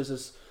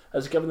approaches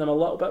has given them a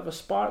little bit of a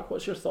spark.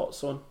 What's your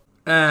thoughts on?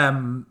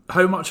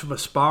 How much of a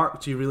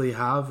spark do you really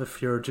have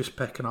if you're just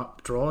picking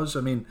up draws?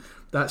 I mean,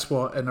 that's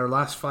what, in their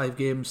last 5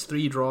 games,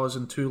 3 draws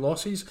and 2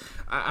 losses.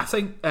 I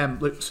think,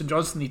 look, St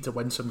Johnstone need to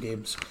win some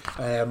games.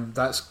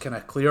 That's kind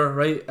of clear,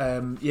 right?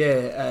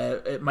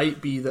 It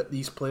might be that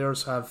these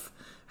players have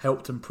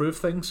helped improve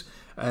things,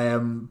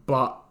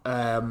 but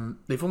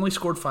they've only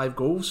scored 5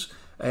 goals.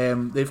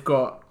 They've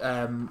got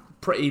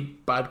pretty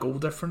bad goal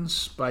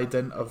difference by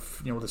dint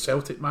of the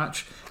Celtic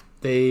match.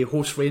 They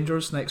host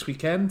Rangers next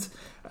weekend.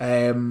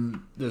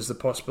 There's the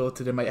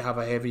possibility they might have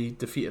a heavy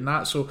defeat in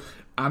that. So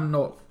I'm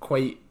not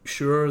quite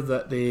sure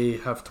that they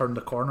have turned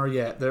the corner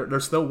yet. They're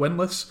still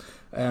winless.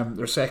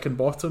 They're second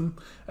bottom.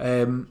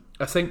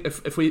 I think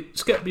if we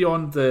skip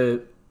beyond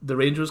the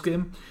Rangers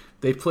game,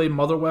 they play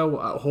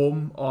Motherwell at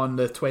home on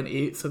the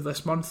 28th of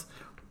this month.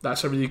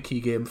 That's a really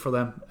key game for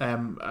them.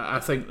 I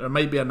think there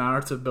might be a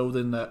narrative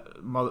building that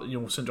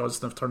St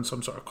Johnstone have turned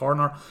some sort of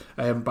corner,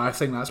 but I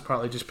think that's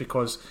partly just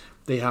because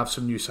they have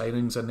some new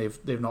signings and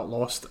they've not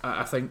lost.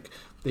 I think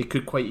they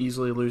could quite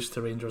easily lose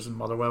to Rangers and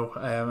Motherwell,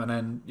 and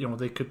then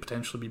they could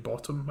potentially be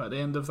bottom at the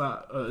end of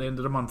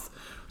the month.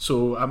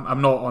 So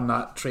I'm not on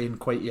that train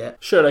quite yet.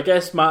 Sure, I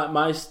guess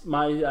my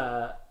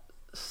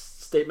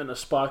statement of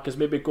spark is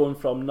maybe going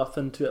from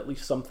nothing to at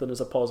least something as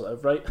a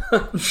positive, right?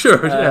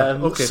 Sure, yeah,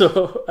 okay.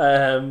 So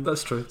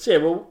that's true. So yeah,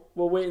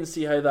 we'll wait and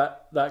see how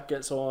that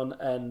gets on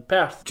in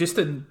Perth. Just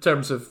in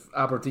terms of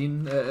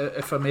Aberdeen,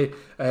 if I may,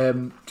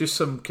 just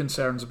some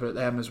concerns about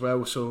them as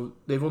well. So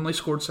they've only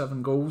scored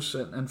 7 goals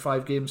in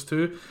 5 games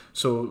too.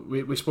 So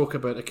we spoke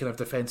about the kind of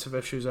defensive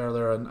issues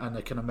earlier and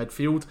the kind of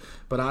midfield,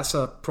 but that's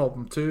a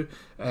problem too.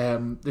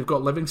 They've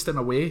got Livingston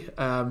away,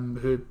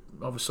 who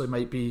obviously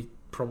might be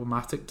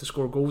problematic to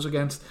score goals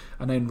against,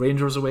 and then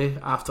Rangers away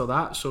after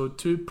that. So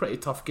 2 pretty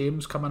tough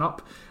games coming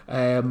up.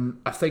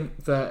 I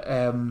think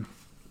that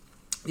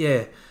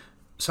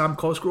Sam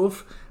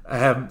Cosgrove,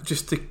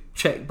 just to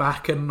check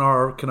back in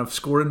our kind of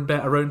scoring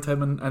bet around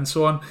him and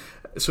so on.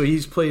 So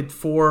he's played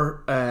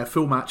 4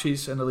 full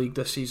matches in the league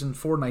this season,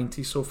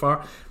 490 so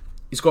far.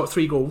 He's got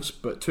 3 goals,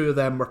 but 2 of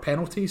them were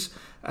penalties.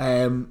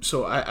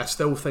 So I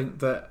still think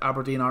that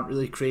Aberdeen aren't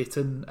really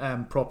creating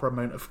proper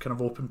amount of kind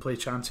of open play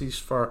chances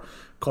for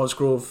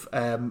Cosgrove,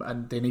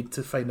 and they need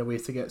to find a way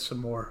to get some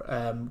more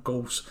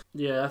goals.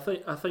 Yeah,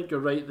 I think you're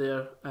right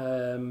there.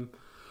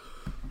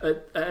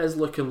 It is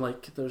looking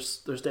like there's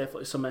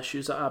definitely some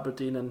issues at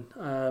Aberdeen,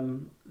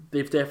 and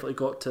they've definitely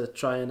got to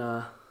try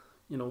and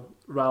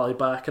rally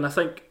back. And I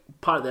think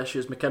part of the issue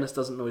is McInnes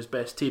doesn't know his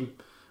best team.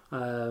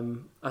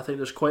 I think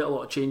there's quite a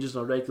lot of changes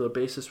on a regular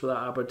basis with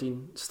that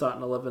Aberdeen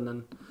starting 11,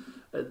 and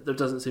there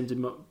doesn't seem to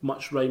be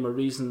much rhyme or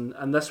reason.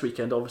 And this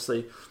weekend,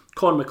 obviously,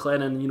 Conor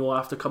McLennan,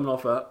 after coming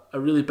off a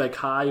really big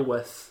high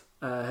with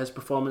his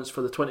performance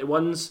for the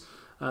 21s,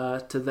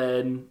 to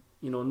then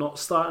not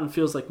starting,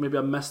 feels like maybe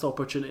a missed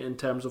opportunity in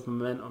terms of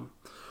momentum.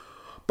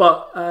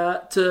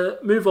 But to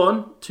move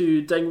on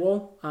to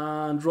Dingwall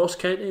and Ross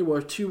County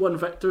were 2-1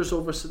 victors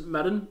over St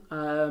Mirren.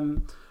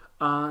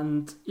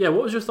 And yeah,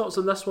 what was your thoughts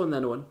on this one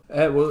then, Owen?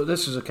 Well,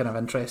 this is a kind of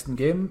interesting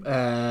game.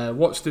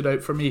 What stood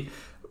out for me?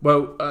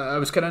 Well, I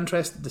was kind of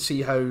interested to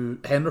see how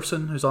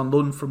Henderson, who's on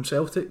loan from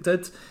Celtic,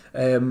 did.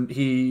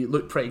 He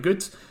looked pretty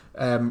good.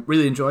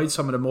 Really enjoyed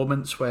some of the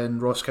moments when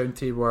Ross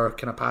County were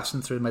kind of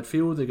passing through the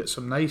midfield. They got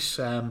some nice,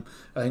 I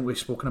think we've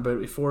spoken about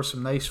it before,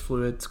 some nice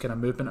fluid kind of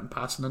movement and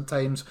passing at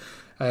times.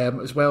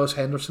 As well as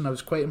Henderson, I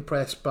was quite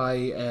impressed by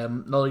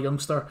another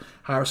youngster,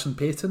 Harrison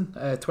Payton,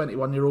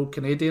 21-year-old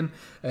Canadian.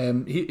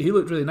 He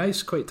looked really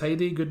nice, quite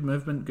tidy, good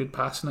movement, good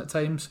passing at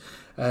times.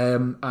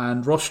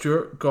 And Ross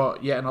Stewart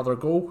got yet another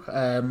goal.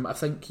 I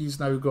think he's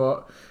now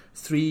got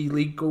 3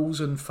 league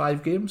goals in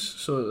 5 games,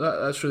 so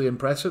that's really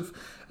impressive.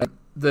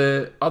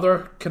 The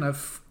other kind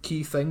of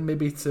key thing,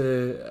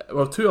 2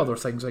 other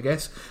things, I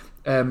guess.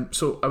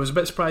 So I was a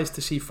bit surprised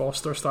to see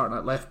Foster starting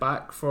at left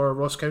back for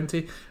Ross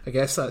County. I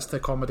guess that's to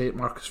accommodate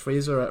Marcus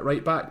Fraser at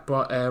right back,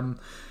 but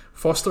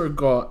Foster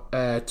got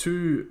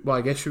 2, well,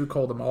 I guess you would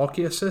call them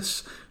hockey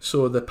assists,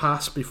 so the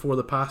pass before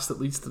the pass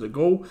that leads to the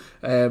goal.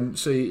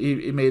 So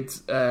he made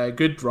a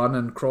good run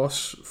and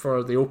cross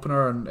for the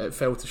opener, and it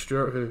fell to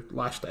Stewart, who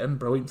lashed it in.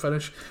 Brilliant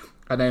finish.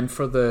 And then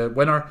for the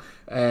winner,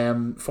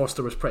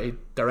 Foster was pretty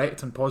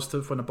direct and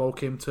positive when the ball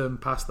came to him,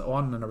 passed it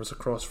on, and there was a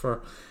cross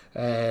for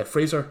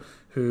Fraser,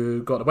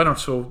 who got the winner.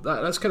 So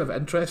that's kind of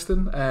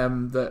interesting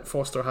that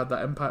Foster had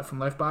that impact from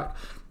left back.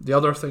 The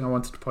other thing I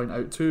wanted to point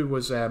out too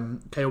was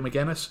Kyle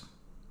McGuinness,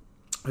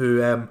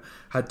 who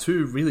had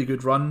two really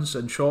good runs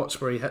and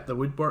shots where he hit the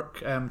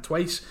woodwork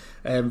twice.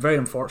 Very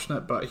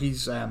unfortunate, but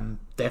he's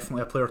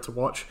definitely a player to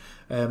watch.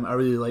 I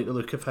really like the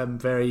look of him.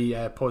 Very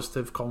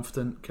positive,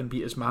 confident, can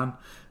beat his man.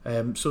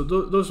 So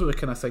those were the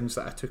kind of things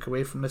that I took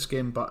away from this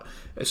game. But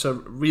it's a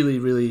really,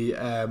 really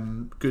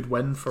good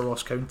win for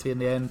Ross County in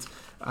the end,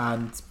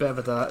 and a bit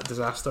of a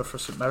disaster for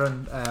St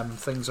Mirren.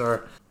 Things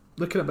are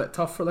looking a bit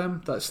tough for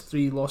them. That's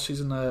 3 losses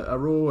in a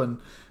row, and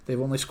they've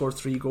only scored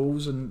 3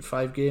 goals in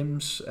 5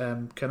 games.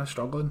 Kind of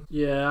struggling.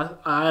 Yeah,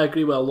 I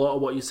agree with a lot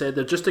of what you said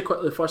there. Just to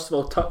quickly, first of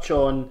all, touch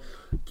on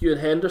Ewan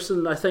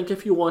Henderson. I think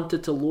if you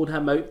wanted to loan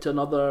him out to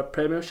another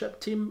Premiership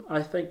team,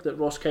 I think that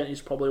Ross County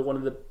is probably one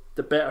of the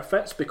better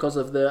fits because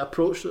of the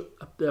approach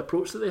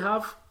that they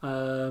have.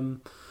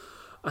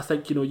 I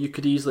think you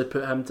could easily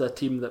put him to a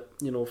team that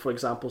for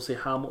example, say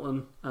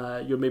Hamilton.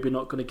 You're maybe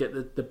not going to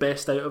get the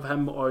best out of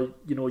him, or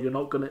he's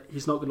not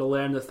going to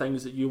learn the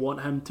things that you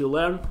want him to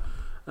learn.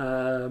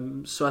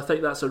 So I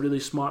think that's a really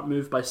smart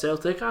move by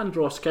Celtic and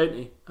Ross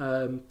County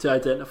to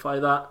identify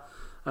that.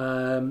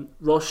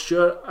 Ross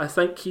Stewart, I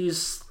think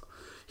he's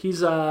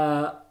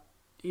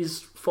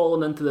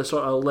fallen into the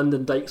sort of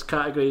Lyndon Dykes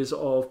categories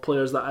of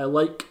players that I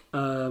like.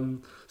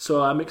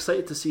 So I'm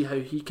excited to see how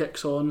he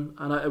kicks on,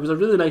 and it was a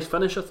really nice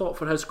finish, I thought,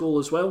 for his goal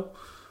as well.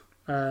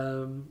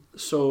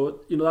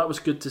 So that was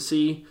good to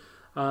see.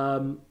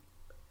 In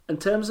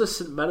terms of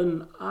St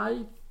Mirren,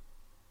 I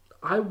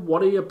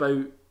worry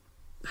about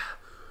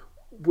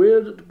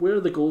where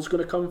the goal's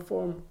going to come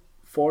from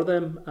for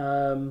them.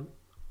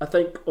 I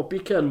think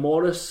Obika and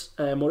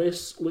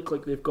Maurice look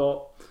like they've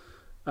got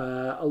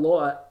a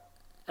lot of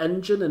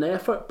engine and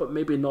effort, but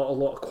maybe not a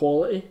lot of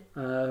quality.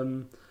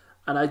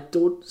 And I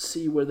don't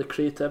see where the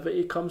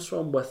creativity comes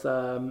from with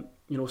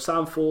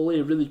Sam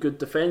Foley, really good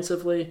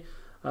defensively.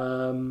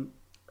 Kyle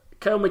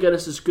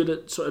McGuinness is good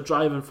at sort of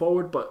driving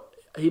forward, but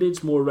he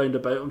needs more round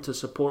about him to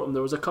support him.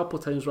 There was a couple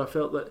of times where I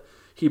felt that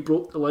he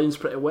broke the lines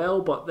pretty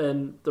well, but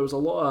then there was a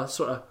lot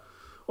of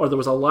there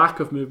was a lack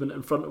of movement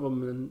in front of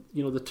him, and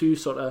the two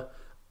sort of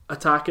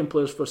attacking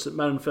players for St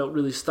Mirren felt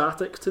really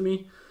static to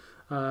me.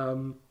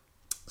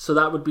 So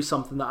that would be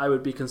something that I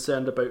would be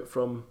concerned about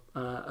from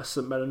a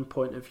St Mirren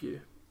point of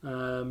view.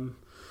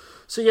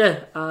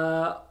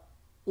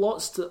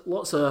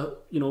 Lots of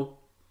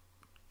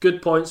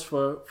good points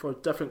for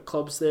different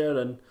clubs there,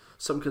 and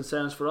some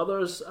concerns for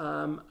others.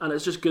 And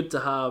it's just good to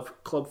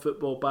have club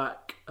football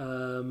back.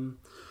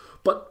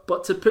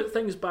 But to put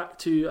things back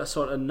to a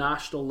sort of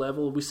national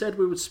level, we said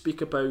we would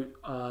speak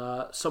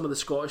about some of the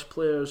Scottish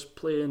players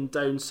playing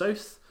down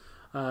south.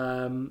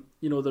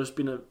 There's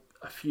been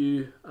a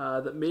few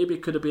that maybe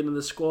could have been in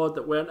the squad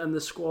that weren't in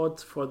the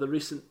squad for the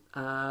recent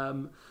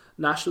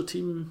national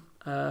team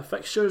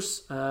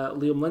fixtures.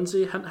 Liam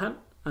Lindsay, hint hint.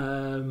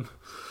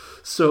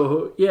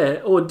 So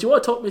yeah. Owen, do you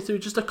want to talk me through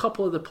just a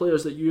couple of the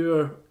players that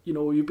you've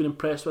been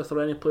impressed with,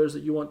 or any players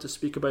that you want to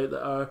speak about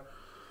that are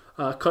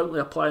currently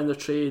applying their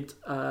trade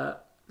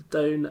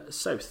down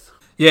south?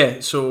 Yeah,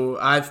 so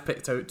I've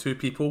picked out 2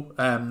 people,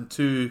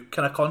 2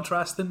 kind of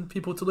contrasting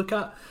people to look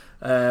at.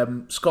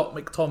 Scott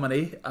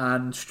McTominay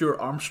and Stuart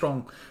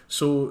Armstrong.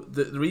 So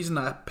the reason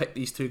that I picked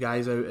these 2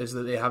 guys out is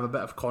that they have a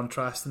bit of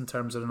contrast in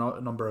terms of the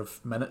number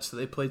of minutes that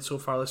they played so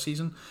far this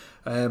season.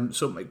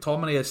 So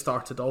McTominay has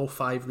started all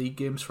 5 league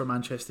games for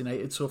Manchester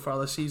United so far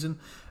this season.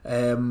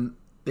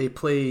 They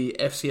play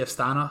FC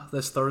Astana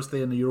this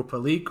Thursday in the Europa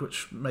League,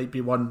 which might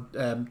be one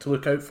to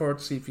look out for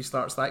to see if he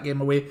starts that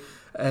game away.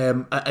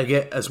 I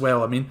get as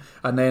well, and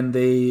then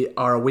they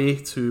are away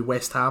to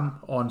West Ham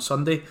on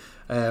Sunday.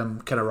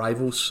 Kind of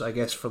rivals, I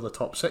guess, for the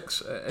top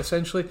 6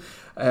 essentially.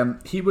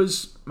 He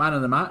was man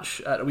of the match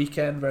at the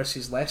weekend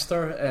versus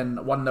Leicester in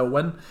a 1-0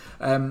 win.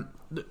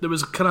 There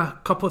was kind of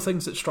a couple of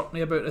things that struck me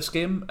about this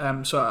game.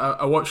 So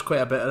I watched quite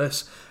a bit of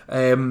this.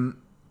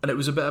 And it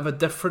was a bit of a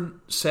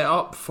different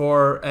setup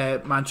for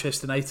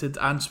Manchester United,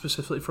 and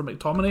specifically for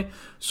McTominay.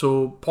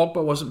 So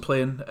Pogba wasn't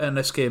playing in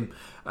this game,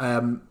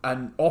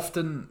 and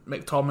often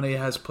McTominay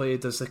has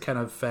played as the kind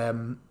of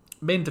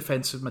main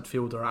defensive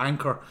midfielder,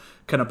 anchor,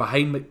 kind of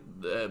behind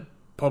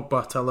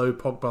Pogba to allow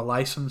Pogba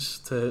license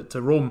to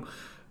roam.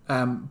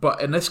 But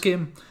in this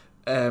game,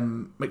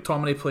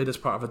 McTominay played as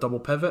part of a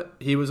double pivot.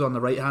 He was on the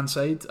right hand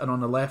side, and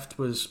on the left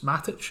was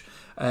Matic,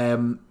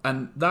 and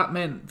that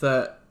meant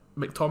that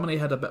McTominay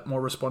had a bit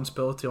more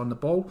responsibility on the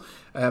ball,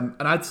 and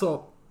I'd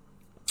thought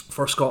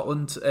for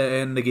Scotland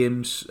in the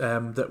games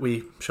that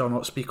we shall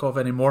not speak of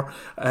anymore,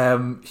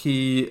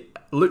 he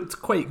looked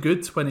quite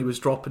good when he was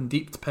dropping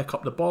deep to pick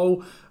up the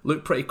ball,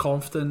 looked pretty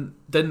confident,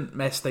 didn't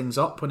mess things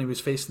up when he was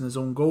facing his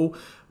own goal,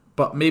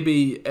 but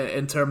maybe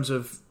in terms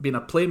of being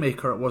a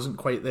playmaker it wasn't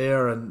quite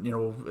there, and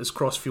his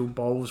cross-field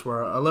balls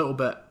were a little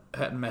bit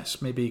hit and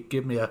miss. Maybe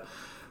give me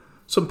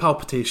some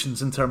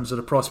palpitations in terms of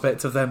the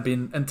prospect of them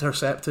being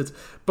intercepted.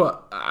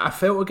 But I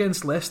felt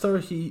against Leicester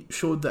he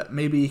showed that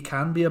maybe he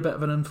can be a bit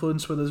of an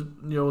influence with his,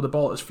 the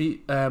ball at his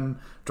feet,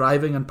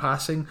 driving and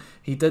passing.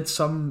 He did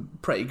some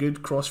pretty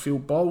good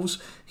cross-field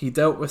balls. He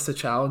dealt with the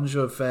challenge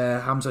of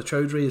Hamza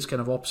Chowdhury, his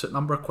kind of opposite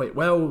number, quite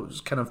well. It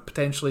was kind of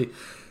potentially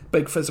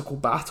big physical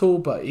battle,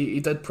 but he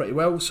did pretty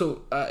well.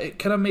 So it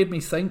kind of made me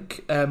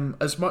think,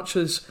 as much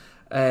as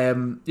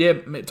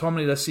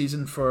McTominay this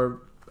season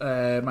for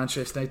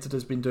Manchester United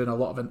has been doing a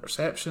lot of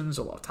interceptions,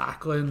 a lot of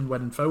tackling,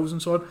 winning fouls and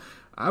so on.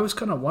 I was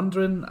kind of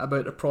wondering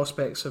about the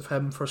prospects of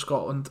him for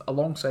Scotland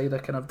alongside a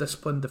kind of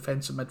disciplined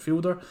defensive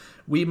midfielder.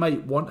 We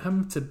might want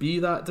him to be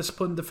that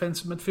disciplined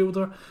defensive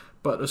midfielder,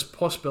 but there's a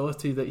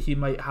possibility that he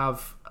might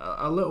have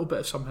a little bit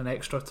of something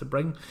extra to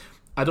bring.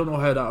 I don't know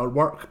how that will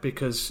work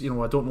because, I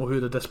don't know who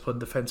the disciplined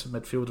defensive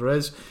midfielder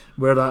is,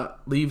 where that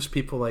leaves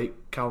people like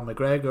Callum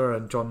McGregor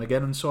and John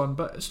McGinn and so on,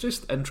 but it's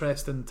just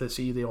interesting to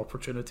see the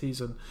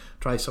opportunities and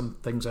try some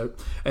things out.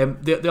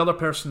 The other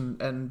person,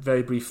 in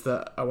very brief,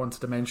 that I wanted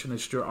to mention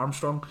is Stuart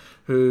Armstrong,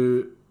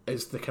 who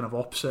is the kind of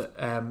opposite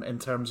in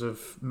terms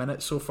of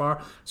minutes so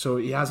far. So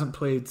he hasn't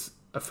played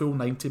a full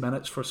 90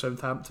 minutes for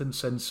Southampton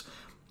since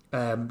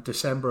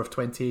December of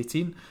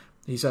 2018.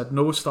 He's had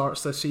no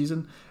starts this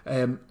season.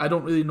 I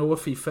don't really know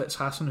if he fits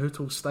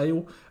Hasenhüttl's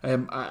style.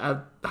 I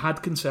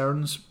had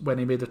concerns when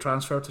he made the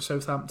transfer to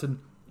Southampton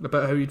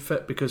about how he'd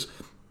fit, because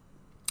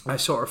I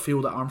sort of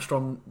feel that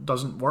Armstrong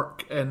doesn't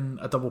work in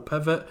a double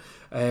pivot,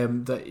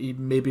 that he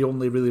maybe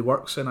only really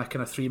works in a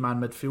kind of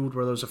three-man midfield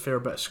where there's a fair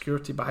bit of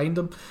security behind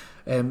him.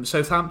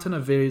 Southampton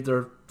have varied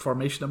their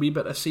formation a wee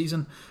bit this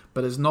season,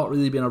 but it's not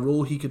really been a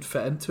role he could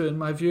fit into in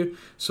my view.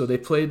 So they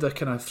played a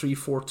kind of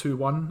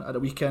 3-4-2-1 at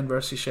the weekend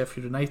versus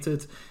Sheffield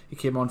United. He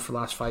came on for the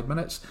last 5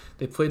 minutes.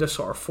 They played a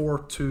sort of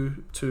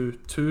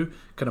 4-2-2-2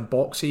 kind of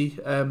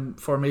boxy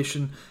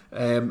formation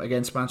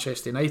against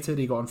Manchester United.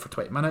 He got on for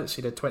 20 minutes.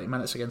 He did 20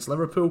 minutes against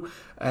Liverpool.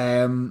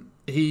 I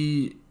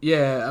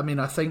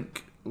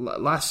think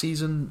last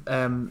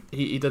season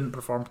he didn't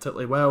perform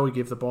particularly well. He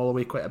gave the ball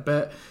away quite a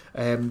bit,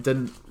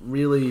 didn't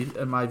really,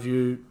 in my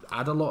view,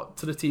 add a lot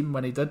to the team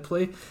when he did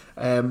play,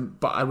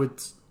 but I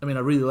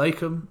really like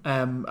him.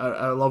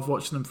 I love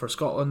watching him for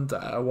Scotland.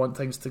 I want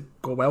things to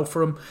go well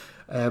for him.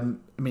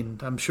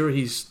 I'm sure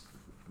he's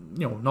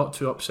not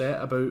too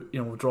upset about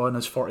drawing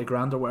his 40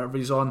 grand or whatever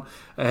he's on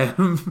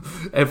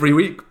every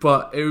week,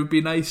 but it would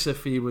be nice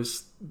if he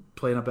was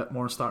playing a bit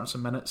more and starting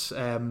some minutes.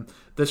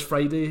 This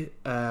Friday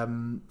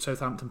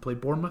Southampton play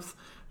Bournemouth,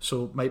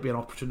 so it might be an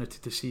opportunity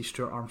to see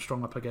Stuart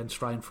Armstrong up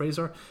against Ryan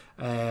Fraser,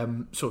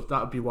 so that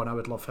would be one I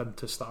would love him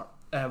to start.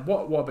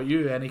 What about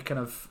you? Any kind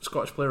of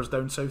Scottish players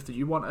down south that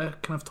you want to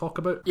kind of talk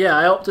about? Yeah,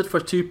 I opted for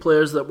two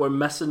players that were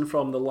missing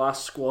from the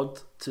last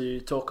squad to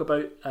talk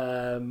about.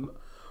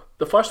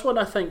 The first one,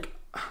 I think,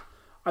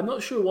 I'm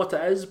not sure what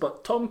it is,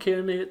 but Tom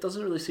Cairney, it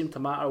doesn't really seem to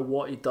matter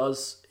what he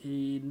does.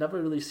 He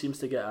never really seems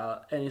to get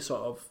any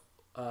sort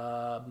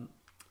of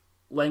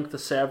length of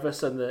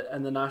service in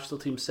the national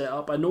team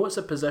setup. I know it's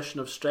a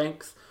position of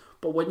strength,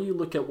 but when you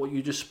look at what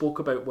you just spoke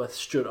about with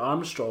Stuart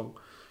Armstrong,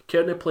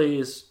 Cairney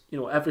plays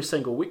every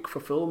single week for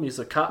Fulham. He's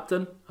a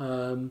captain.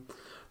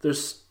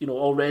 There's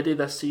already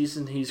this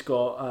season he's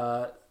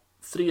got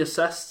 3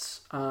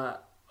 assists, a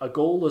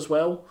goal as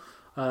well.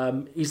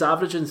 He's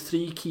averaging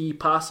 3 key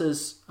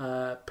passes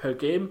per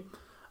game,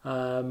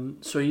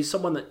 so he's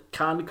someone that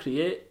can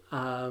create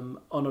on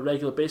a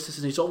regular basis,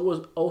 and he's always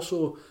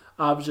also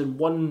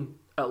averaging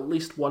at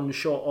least one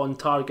shot on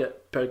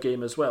target per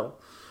game as well.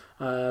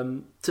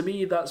 To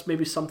me, that's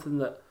maybe something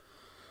that,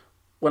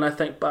 when I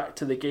think back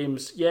to the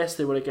games, yes,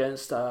 they were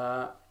against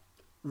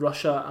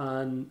Russia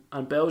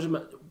and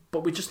Belgium,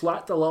 but we just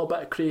lacked a little bit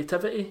of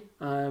creativity.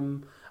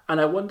 And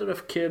I wonder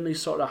if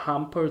Cairney's sort of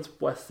hampered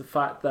with the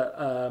fact that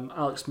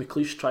Alex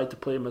McLeish tried to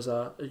play him as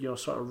a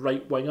sort of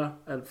right winger,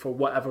 and for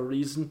whatever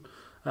reason,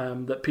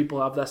 that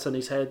people have this in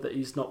his head that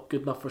he's not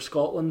good enough for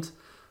Scotland.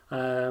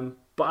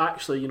 But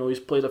actually, he's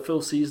played a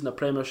full season of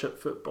Premiership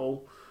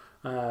football,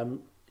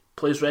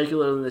 plays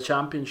regularly in the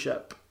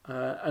Championship,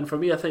 and for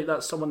me, I think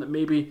that's someone that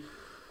maybe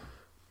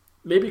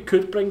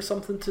could bring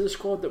something to the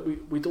squad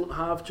that we don't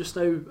have just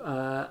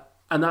now,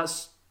 and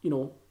that's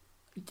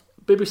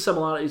maybe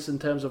similarities in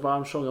terms of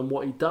Armstrong and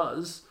what he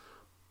does,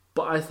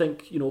 but I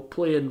think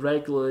playing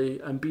regularly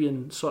and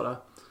being sort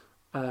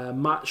of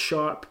match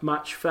sharp,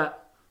 match fit,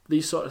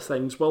 these sort of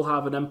things will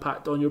have an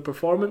impact on your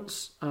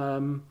performance.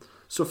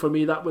 So for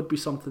me, that would be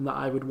something that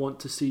I would want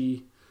to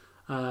see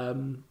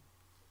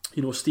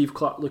Steve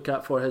Clarke look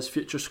at for his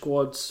future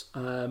squads,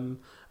 and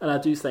I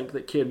do think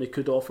that Cairney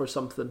could offer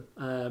something.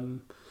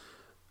 And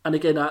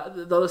again,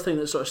 the other thing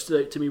that sort of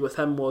stood out to me with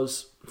him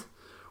was,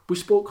 we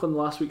spoke on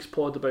last week's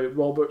pod about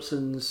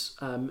Robertson's,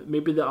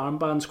 maybe the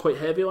armband's quite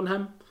heavy on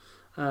him.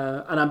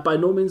 And by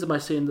no means am I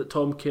saying that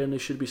Tom Cairney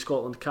should be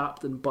Scotland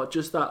captain, but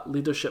just that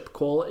leadership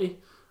quality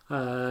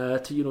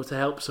to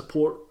help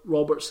support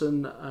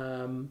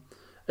Robertson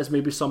is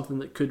maybe something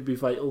that could be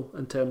vital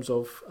in terms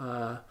of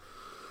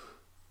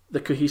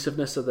the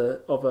cohesiveness of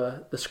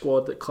the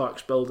squad that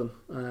Clark's building.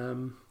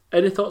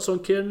 Any thoughts on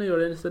Kearney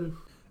or anything?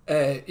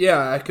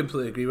 Yeah, I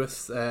completely agree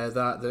with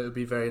that. It would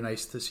be very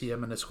nice to see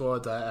him in the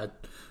squad. I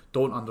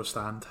don't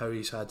understand how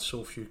he's had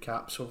so few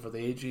caps over the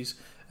ages.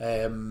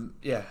 It's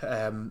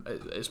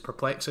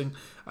perplexing.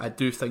 I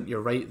do think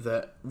you're right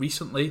that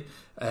recently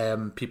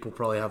people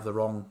probably have the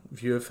wrong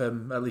view of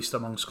him, at least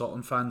among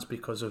Scotland fans,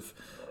 because of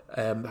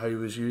how he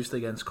was used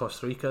against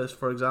Costa Rica,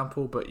 for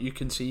example. But you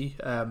can see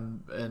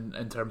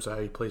in terms of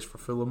how he plays for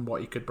Fulham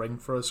what he could bring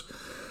for us.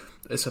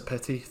 It's a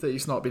pity that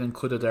he's not been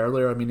included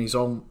earlier. I mean,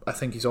 I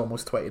think he's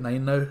almost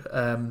 29 now.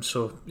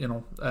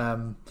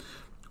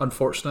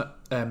 Unfortunate.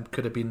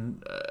 Could have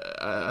been,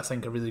 I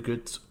think, a really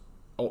good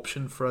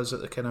option for us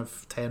at the kind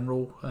of 10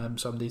 role.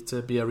 Somebody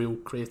to be a real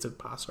creative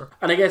passer.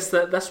 And I guess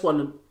that this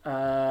one,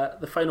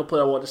 the final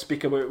player I want to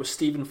speak about was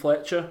Stephen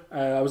Fletcher.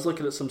 I was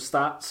looking at some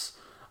stats,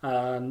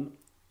 and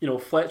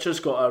Fletcher's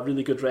got a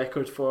really good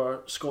record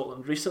for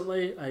Scotland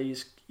recently.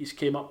 He's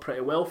came up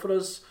pretty well for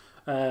us.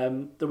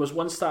 There was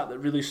one stat that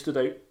really stood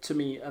out to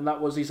me, and that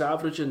was he's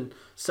averaging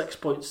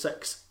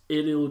 6.6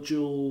 aerial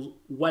duel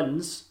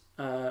wins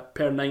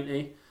per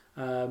 90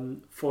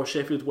 for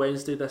Sheffield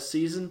Wednesday this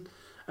season.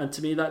 And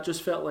to me that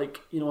just felt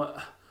like,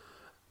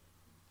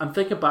 I'm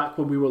thinking back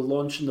when we were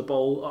launching the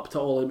ball up to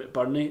Ollie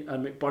McBurney,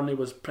 and McBurney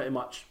was pretty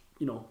much,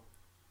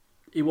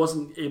 he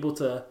wasn't able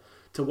to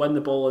win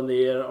the ball in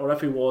the air, or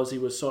if he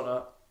was sort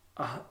of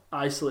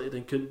isolated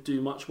and couldn't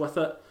do much with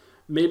it.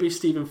 Maybe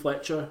Stephen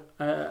Fletcher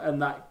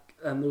and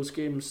those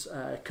games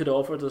could have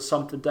offered us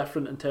something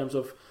different in terms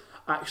of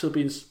actually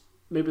being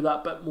maybe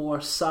that bit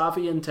more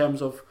savvy in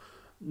terms of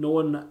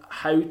knowing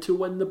how to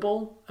win the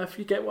ball, if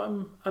you get what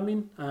I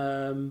mean.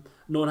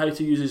 Knowing how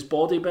to use his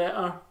body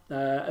better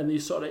in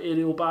these sort of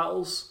aerial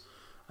battles.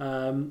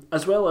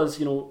 As well as,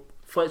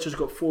 Fletcher's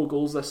got 4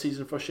 goals this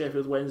season for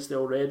Sheffield Wednesday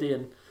already,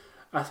 and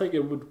I think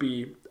it would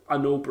be a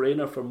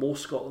no-brainer for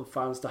most Scotland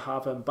fans to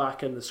have him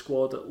back in the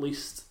squad at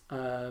least.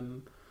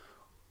 If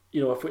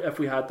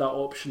we had that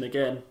option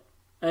again.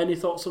 Any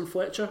thoughts on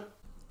Fletcher?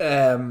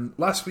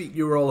 Last week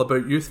you were all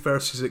about youth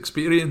versus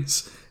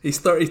experience. He's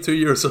 32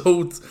 years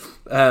old.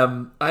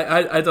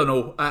 I don't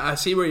know. I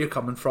see where you're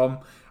coming from.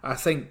 I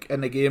think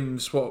in the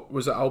games, what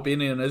was it,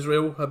 Albania and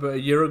Israel about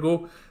a year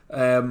ago,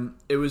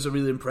 it was a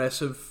really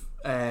impressive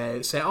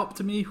setup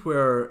to me,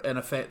 where in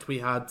effect we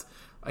had,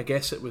 I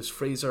guess it was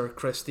Fraser,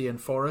 Christie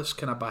and Forrest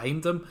kind of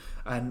behind him,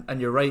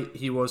 and you're right,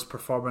 he was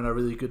performing a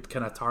really good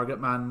kind of target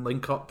man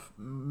link up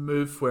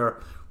move where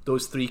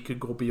those 3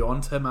 could go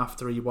beyond him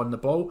after he won the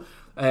ball.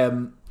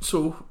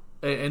 So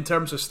in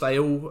terms of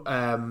style,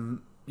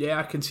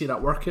 I can see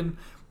that working.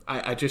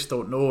 I just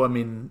don't know. I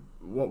mean,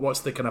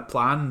 what's the kind of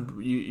plan?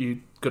 You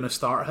going to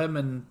start him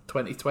in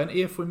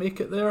 2020 if we make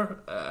it there?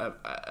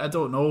 I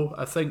don't know.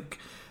 I think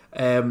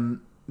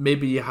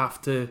maybe you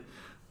have to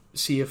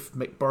see if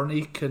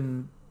McBurney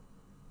can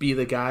be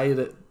the guy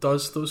that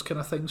does those kind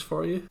of things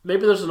for you.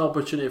 Maybe there's an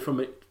opportunity for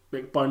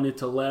McBurney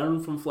to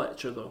learn from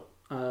Fletcher though,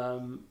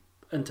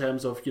 in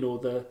terms of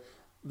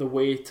the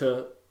way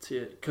to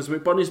because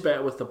McBurney's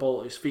better with the ball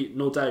at his feet,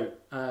 no doubt,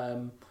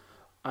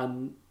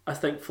 and I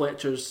think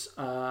Fletcher's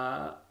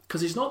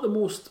because he's not the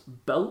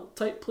most built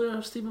type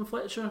player, Stephen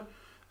Fletcher,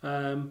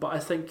 but I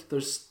think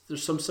there's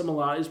some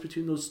similarities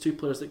between those two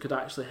players that could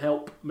actually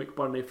help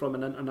McBurney from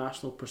an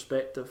international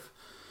perspective.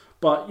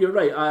 But you're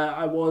right,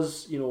 I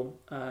was,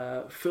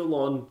 full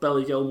on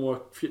Billy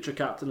Gilmore, future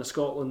captain of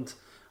Scotland,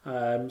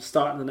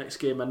 starting the next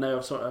game, and now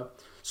I've sort of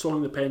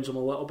swung the pendulum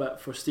a little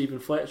bit for Stephen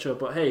Fletcher.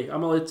 But hey,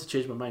 I'm allowed to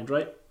change my mind,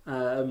 right?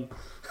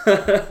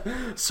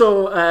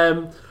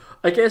 So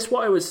I guess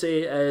what I would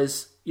say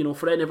is,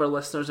 for any of our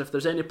listeners, if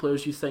there's any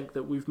players you think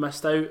that we've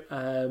missed out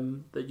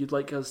that you'd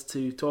like us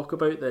to talk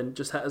about, then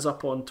just hit us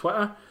up on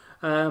Twitter.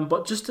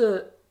 But just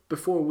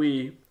before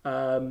we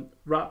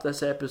wrap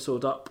this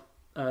episode up,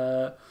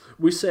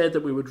 we said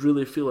that we would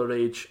really feel our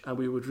age and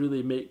we would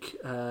really make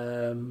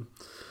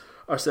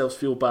ourselves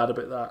feel bad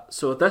about that.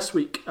 So this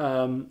week,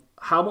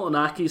 Hamilton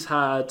Accies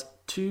had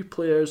 2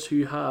 players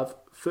who have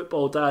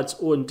football dads.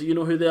 Owen, do you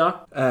know who they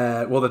are?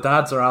 Well, the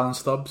dads are Alan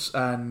Stubbs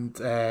and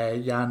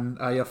Jan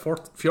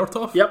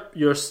Fjortov. Yep,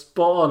 you're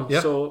spot on.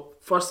 Yep. So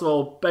first of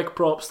all, big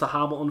props to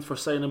Hamilton for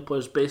signing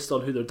players based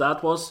on who their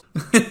dad was.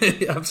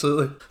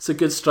 Absolutely. It's a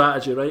good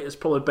strategy, right? It's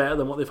probably better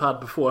than what they've had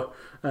before.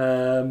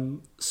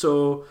 Sam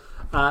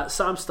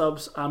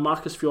Stubbs and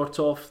Marcus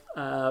Fjortov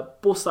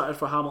both started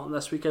for Hamilton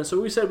this weekend.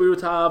 So we said we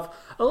would have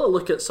a little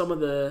look at some of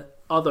the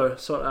other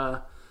sort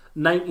of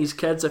 90s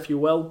kids, if you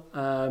will,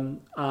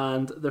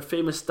 and their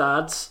famous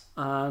dads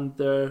and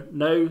their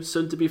now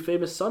soon to be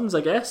famous sons,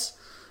 I guess.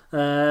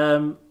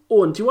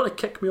 Owen, do you want to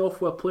kick me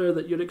off with a player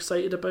that you're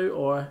excited about,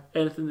 or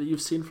anything that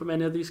you've seen from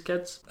any of these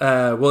kids?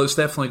 Well, it's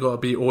definitely got to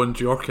be Owen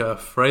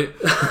Djorkaeff, right?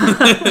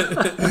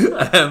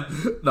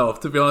 No,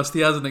 to be honest,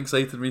 he hasn't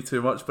excited me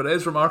too much, but it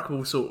is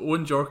remarkable. So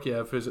Owen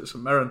Djorkaeff, who's at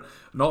St Mirren,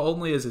 not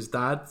only is his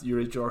dad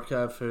Yuri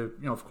Djorkaeff, who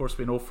of course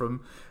we know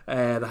from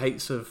the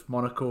heights of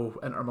Monaco,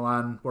 Inter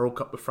Milan, World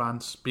Cup with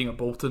France, being at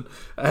Bolton.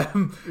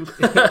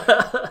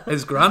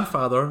 His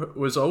grandfather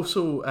was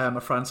also a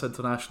France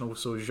international,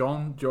 so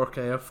Jean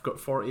Djorkaeff got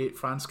 48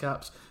 France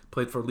caps,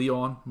 played for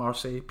Lyon,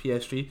 Marseille,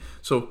 PSG.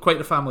 So quite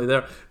a family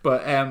there.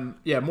 But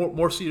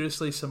more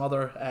seriously, some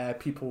other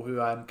people who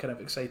I'm kind of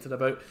excited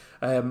about.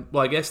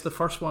 Well, I guess the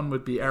first one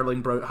would be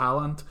Erling Braut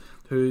Haaland,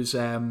 who's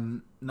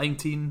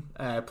 19,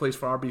 plays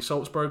for RB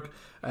Salzburg,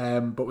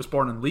 but was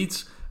born in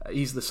Leeds.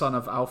 He's the son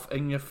of Alf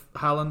Inge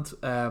Haaland,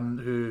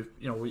 who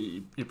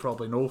you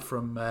probably know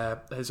from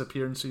his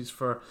appearances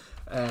for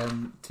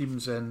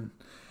teams in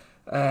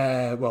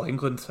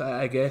England,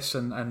 I guess,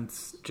 and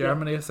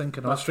Germany, I think,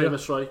 and Austria.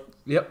 Famous Roy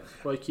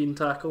Keane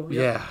tackle.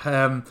 Yep.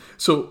 Yeah.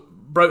 So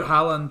Braut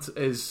Haaland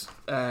is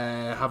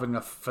having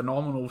a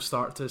phenomenal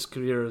start to his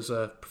career as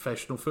a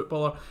professional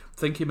footballer. I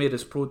think he made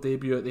his pro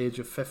debut at the age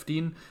of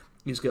 15.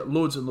 He's got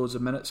loads and loads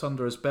of minutes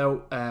under his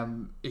belt.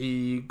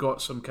 He got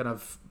some kind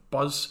of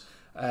buzz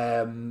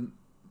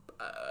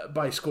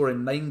by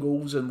scoring 9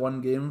 goals in one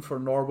game for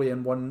Norway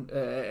and one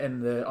in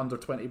the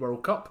Under-20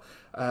 World Cup.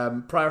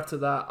 Prior to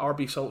that,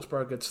 RB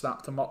Salzburg had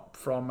snapped him up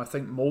from, I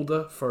think,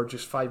 Molde for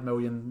just €5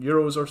 million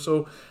or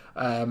so.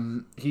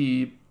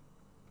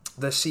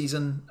 This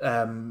season,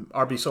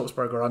 RB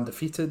Salzburg are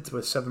undefeated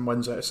with 7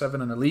 wins out of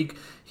 7 in the league.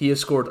 He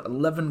has scored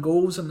 11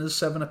 goals in his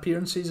 7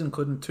 appearances,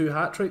 including 2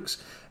 hat-tricks.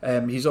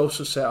 He's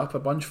also set up a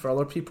bunch for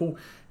other people.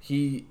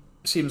 He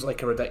seems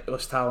like a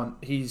ridiculous talent.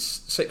 He's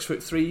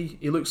 6'3".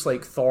 He looks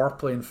like Thor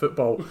playing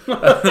football.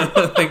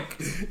 I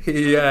think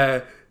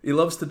he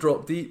loves to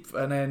drop deep,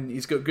 and then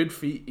he's got good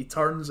feet. He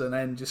turns and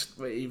then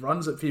he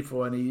runs at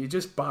people, and he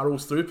just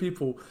barrels through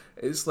people.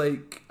 It's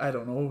like, I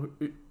don't know,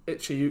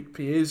 Ichiyuk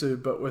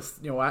Piezu, but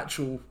with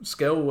actual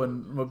skill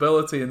and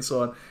mobility and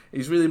so on.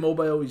 He's really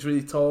mobile. He's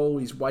really tall.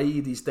 He's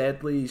wide. He's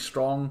deadly. He's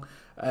strong.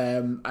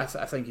 I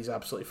think he's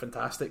absolutely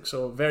fantastic.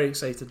 So very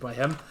excited by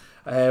him.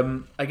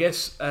 I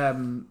guess.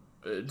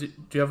 Do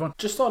you have one?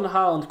 Just on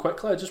Haaland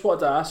quickly, I just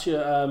wanted to ask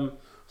you.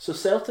 So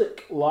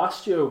Celtic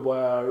last year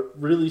were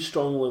really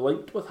strongly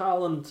linked with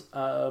Haaland,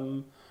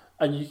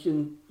 and you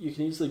can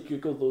easily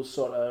Google those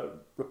sort of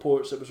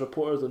reports. It was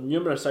reported on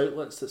numerous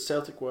outlets that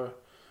Celtic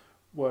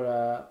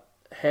were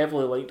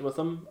heavily linked with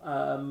him.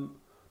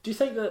 Do you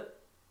think that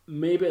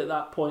maybe at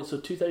that point, so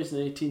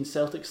 2018,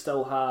 Celtic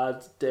still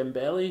had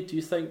Dembele? Do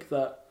you think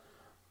that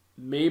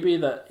maybe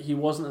that he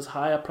wasn't as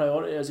high a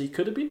priority as he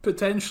could have been?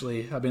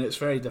 Potentially. I mean, it's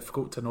very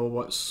difficult to know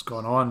what's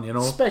gone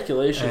on,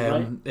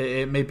 Speculation, right?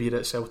 It may be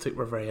that Celtic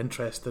were very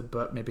interested,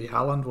 but maybe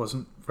Haaland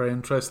wasn't very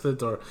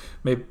interested, or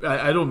maybe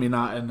I don't mean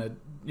that in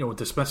a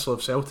dismissal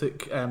of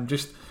Celtic.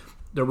 Just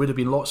there would have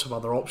been lots of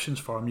other options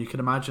for him. You can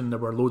imagine there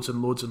were loads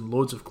and loads and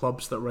loads of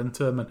clubs that were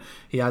into him, and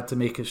he had to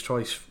make his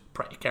choice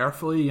pretty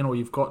carefully.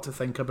 You've got to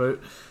think about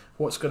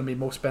what's going to be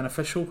most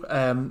beneficial.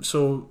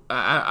 So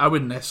I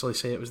wouldn't necessarily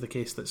say it was the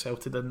case that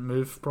Celtic didn't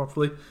move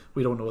properly.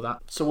 We don't know that.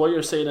 So what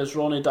you're saying is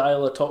Ronny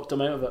Deila talked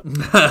him out of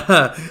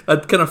it?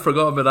 I'd kind of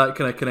forgot about that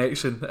kind of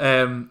connection.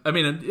 I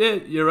mean, yeah,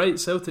 you're right.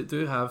 Celtic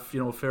do have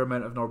a fair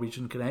amount of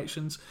Norwegian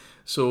connections.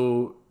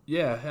 So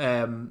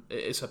yeah,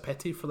 it's a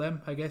pity for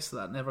them, I guess,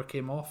 that never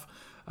came off.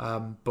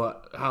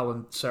 But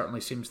Haaland certainly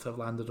seems to have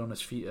landed on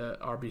his feet at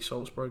RB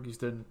Salzburg. He's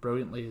doing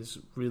brilliantly. He's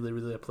really,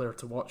 really a player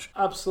to watch.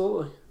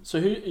 Absolutely. So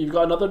you've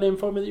got another name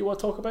for me that you want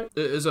to talk about?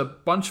 There's a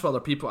bunch of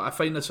other people. I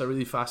find this a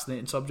really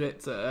fascinating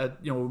subject.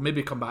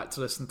 Maybe come back to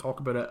this and talk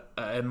about it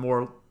in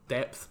more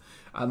depth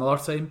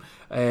another time.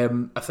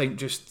 I think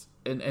just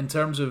in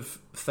terms of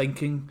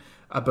thinking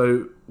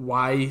about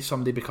why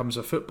somebody becomes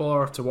a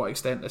footballer, to what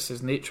extent this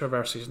is nature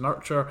versus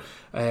nurture,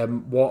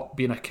 what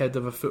being a kid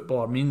of a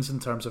footballer means in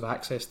terms of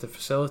access to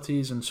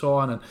facilities and so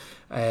on,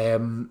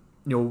 and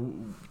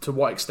to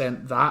what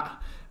extent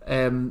that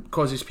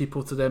causes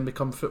people to then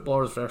become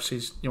footballers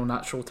versus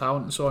natural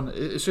talent and so on.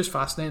 It's just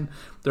fascinating.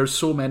 There's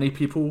so many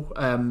people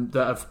that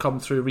have come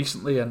through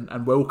recently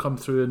and will come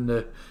through in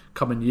the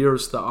coming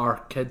years that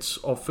are kids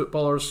of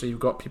footballers. So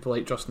you've got people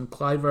like Justin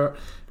Kluivert,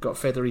 you've got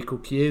Federico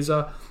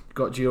Chiesa, you've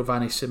got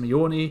Giovanni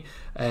Simeone,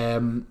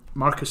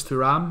 Marcus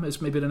Thuram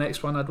is maybe the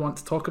next one I'd want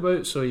to talk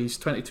about. So he's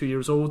 22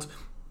 years old,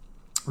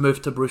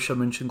 moved to Borussia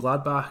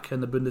Mönchengladbach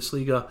in the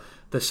Bundesliga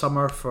this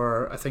summer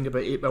for I think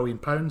about £8 million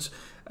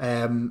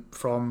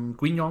from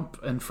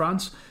Guingamp in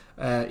France.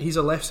 He's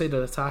a left-sided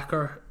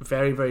attacker,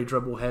 very, very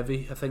dribble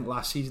heavy. I think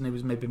last season he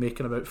was maybe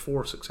making about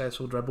 4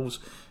 successful dribbles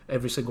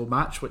every single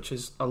match, which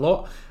is a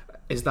lot.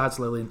 His dad's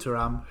Lilian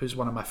Thuram, who's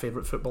one of my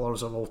favourite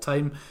footballers of all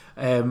time.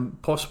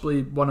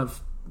 Possibly one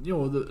of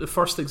the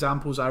first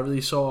examples I really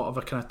saw of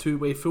a kind of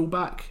two-way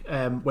fullback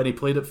when he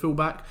played at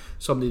fullback,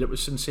 somebody that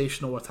was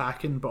sensational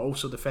attacking but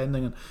also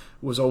defending, and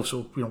was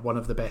also one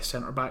of the best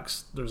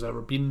centre-backs there's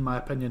ever been in my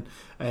opinion.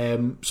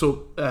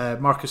 So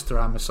Marcus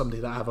Thuram is somebody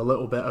that I have a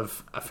little bit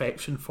of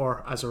affection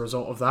for as a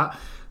result of that,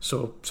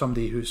 so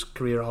somebody whose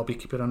career I'll be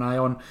keeping an eye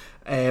on.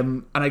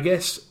 And I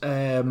guess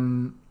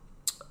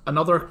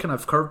another kind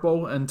of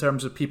curveball in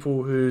terms of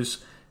people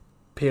whose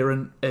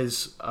parent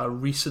is a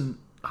recent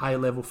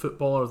high-level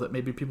footballer that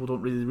maybe people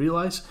don't really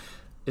realise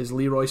is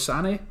Leroy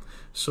Sané.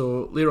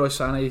 So Leroy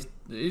Sané,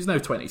 he's now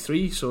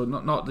 23, so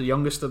not the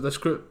youngest of this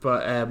group,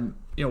 but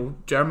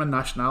German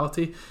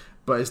nationality,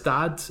 but his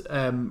dad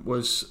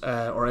was,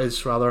 or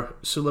is rather,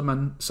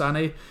 Souleymane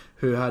Sané,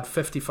 who had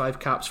 55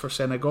 caps for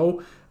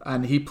Senegal,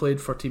 and he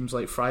played for teams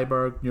like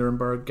Freiburg,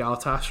 Nuremberg,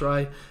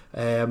 Galatasaray.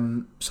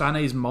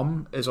 Sané's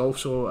mum is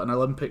also an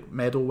Olympic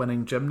medal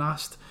winning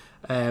gymnast,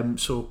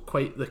 so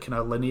quite the kind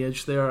of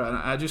lineage there, and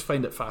I just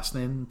find it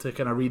fascinating to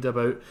kind of read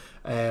about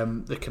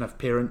the kind of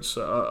parents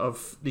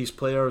of these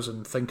players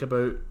and think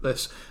about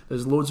this.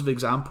 There's loads of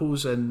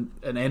examples in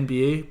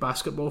NBA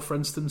basketball, for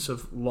instance,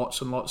 of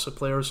lots and lots of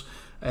players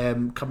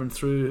coming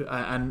through,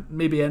 and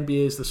maybe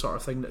NBA is the sort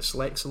of thing that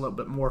selects a little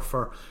bit more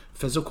for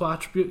physical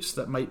attributes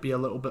that might be a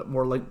little bit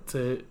more linked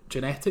to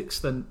genetics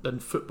than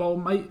football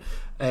might,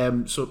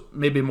 so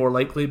maybe more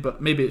likely,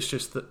 but maybe it's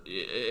just that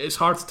it's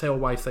hard to tell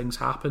why things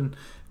happen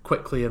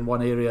quickly in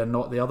one area and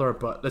not the other,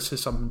 but this is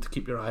something to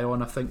keep your eye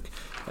on, I think.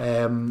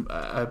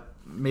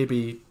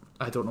 Maybe,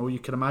 I don't know, you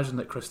can imagine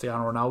that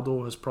Cristiano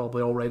Ronaldo has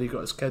probably already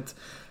got his kid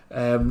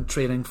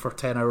training for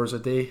 10 hours a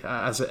day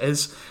as it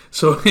is,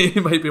 so he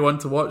might be one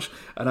to watch.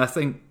 And I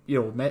think,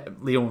 Lionel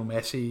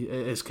Messi,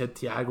 his kid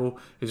Thiago,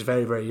 who's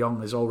very, very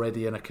young, is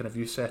already in a kind of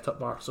youth set at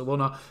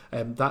Barcelona.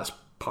 That's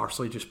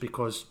partially just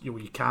because you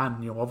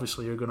can,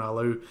 obviously you're going to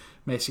allow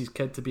Messi's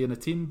kid to be in a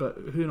team, but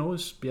who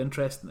knows, be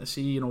interesting to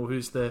see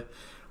who's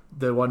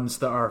the ones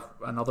that are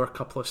another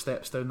couple of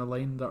steps down the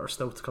line that are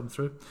still to come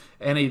through.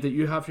 Any that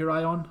you have your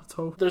eye on at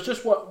all? There's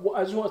just what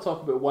I just want to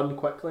talk about one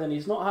quickly, and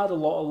he's not had a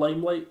lot of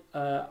limelight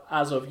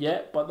as of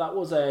yet, but that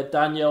was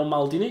Daniel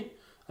Maldini,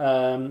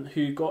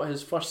 who got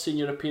his first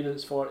senior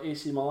appearance for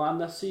AC Milan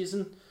this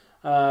season.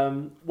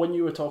 When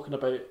you were talking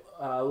about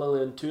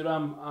Lilian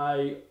Thuram,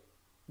 I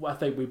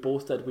think we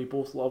both did. We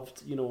both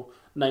loved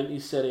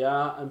 90s Serie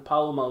A, and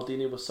Paolo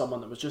Maldini was someone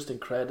that was just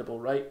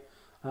incredible, right?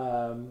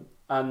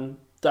 And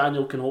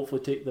Daniel can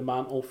hopefully take the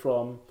mantle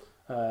from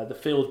the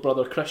failed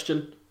brother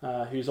Christian,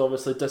 who's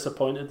obviously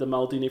disappointed the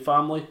Maldini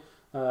family.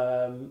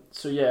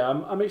 So yeah,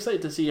 I'm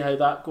excited to see how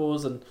that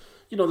goes. And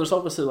there's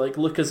obviously like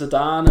Luka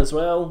Zidane as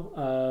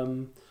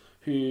well,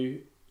 who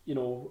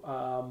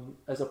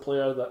is a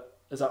player that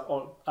is at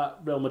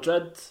Real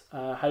Madrid.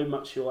 How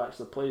much he'll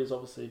actually play is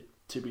obviously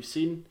to be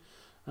seen.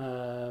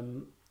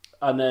 And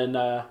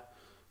then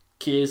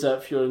Chiesa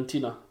at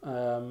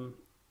Fiorentina.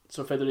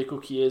 So Federico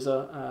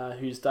Chiesa,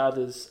 whose dad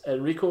is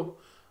Enrico,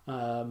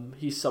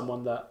 he's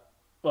someone that,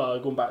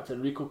 going back to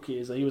Enrico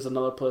Chiesa, he was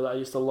another player that I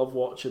used to love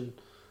watching,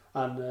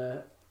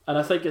 and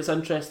I think it's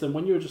interesting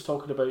when you were just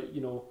talking about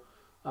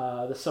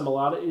the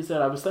similarities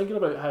there. I was thinking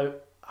about how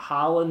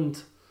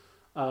Haaland,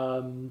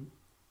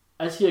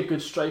 is he a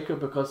good striker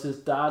because his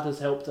dad has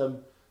helped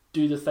him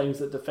do the things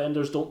that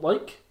defenders don't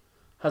like?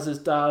 Has his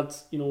dad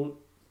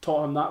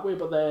taught him that way?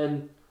 But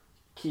then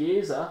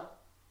Chiesa,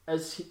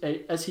 is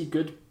he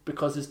good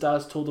because his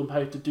dad's told him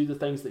how to do the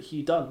things that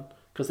he done,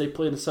 because they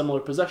play in a similar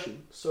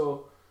position?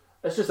 So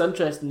it's just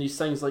interesting, these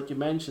things like you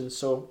mentioned.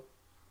 So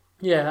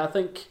yeah, I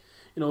think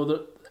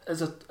that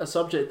is a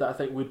subject that I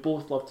think we'd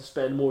both love to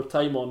spend more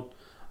time on,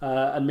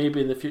 and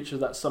maybe in the future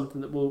that's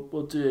something that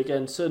we'll do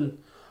again soon.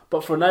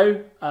 But for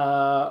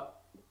now,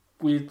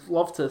 we'd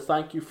love to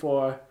thank you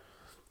for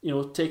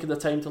taking the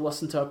time to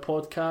listen to our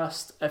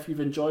podcast. If you've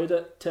enjoyed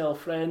it, tell a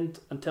friend,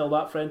 and tell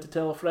that friend to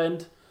tell a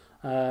friend.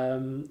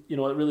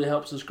 It really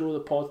helps us grow the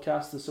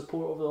podcast. The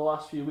support over the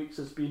last few weeks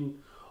has been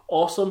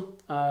awesome,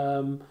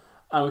 and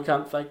we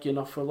can't thank you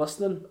enough for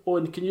listening.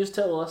 Owen, can you just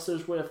tell the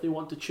listeners where, if they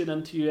want to tune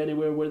into you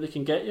anywhere, where they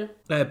can get you?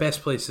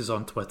 Best place is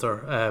on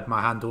Twitter.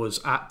 My handle is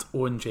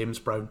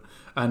 @OwenJamesBrown,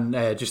 and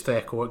just to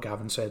echo what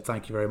Gavin said,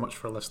 thank you very much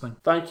for listening.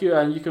 Thank you,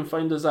 and you can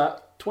find us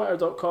at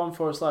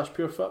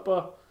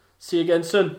twitter.com/purefootball. See you again soon.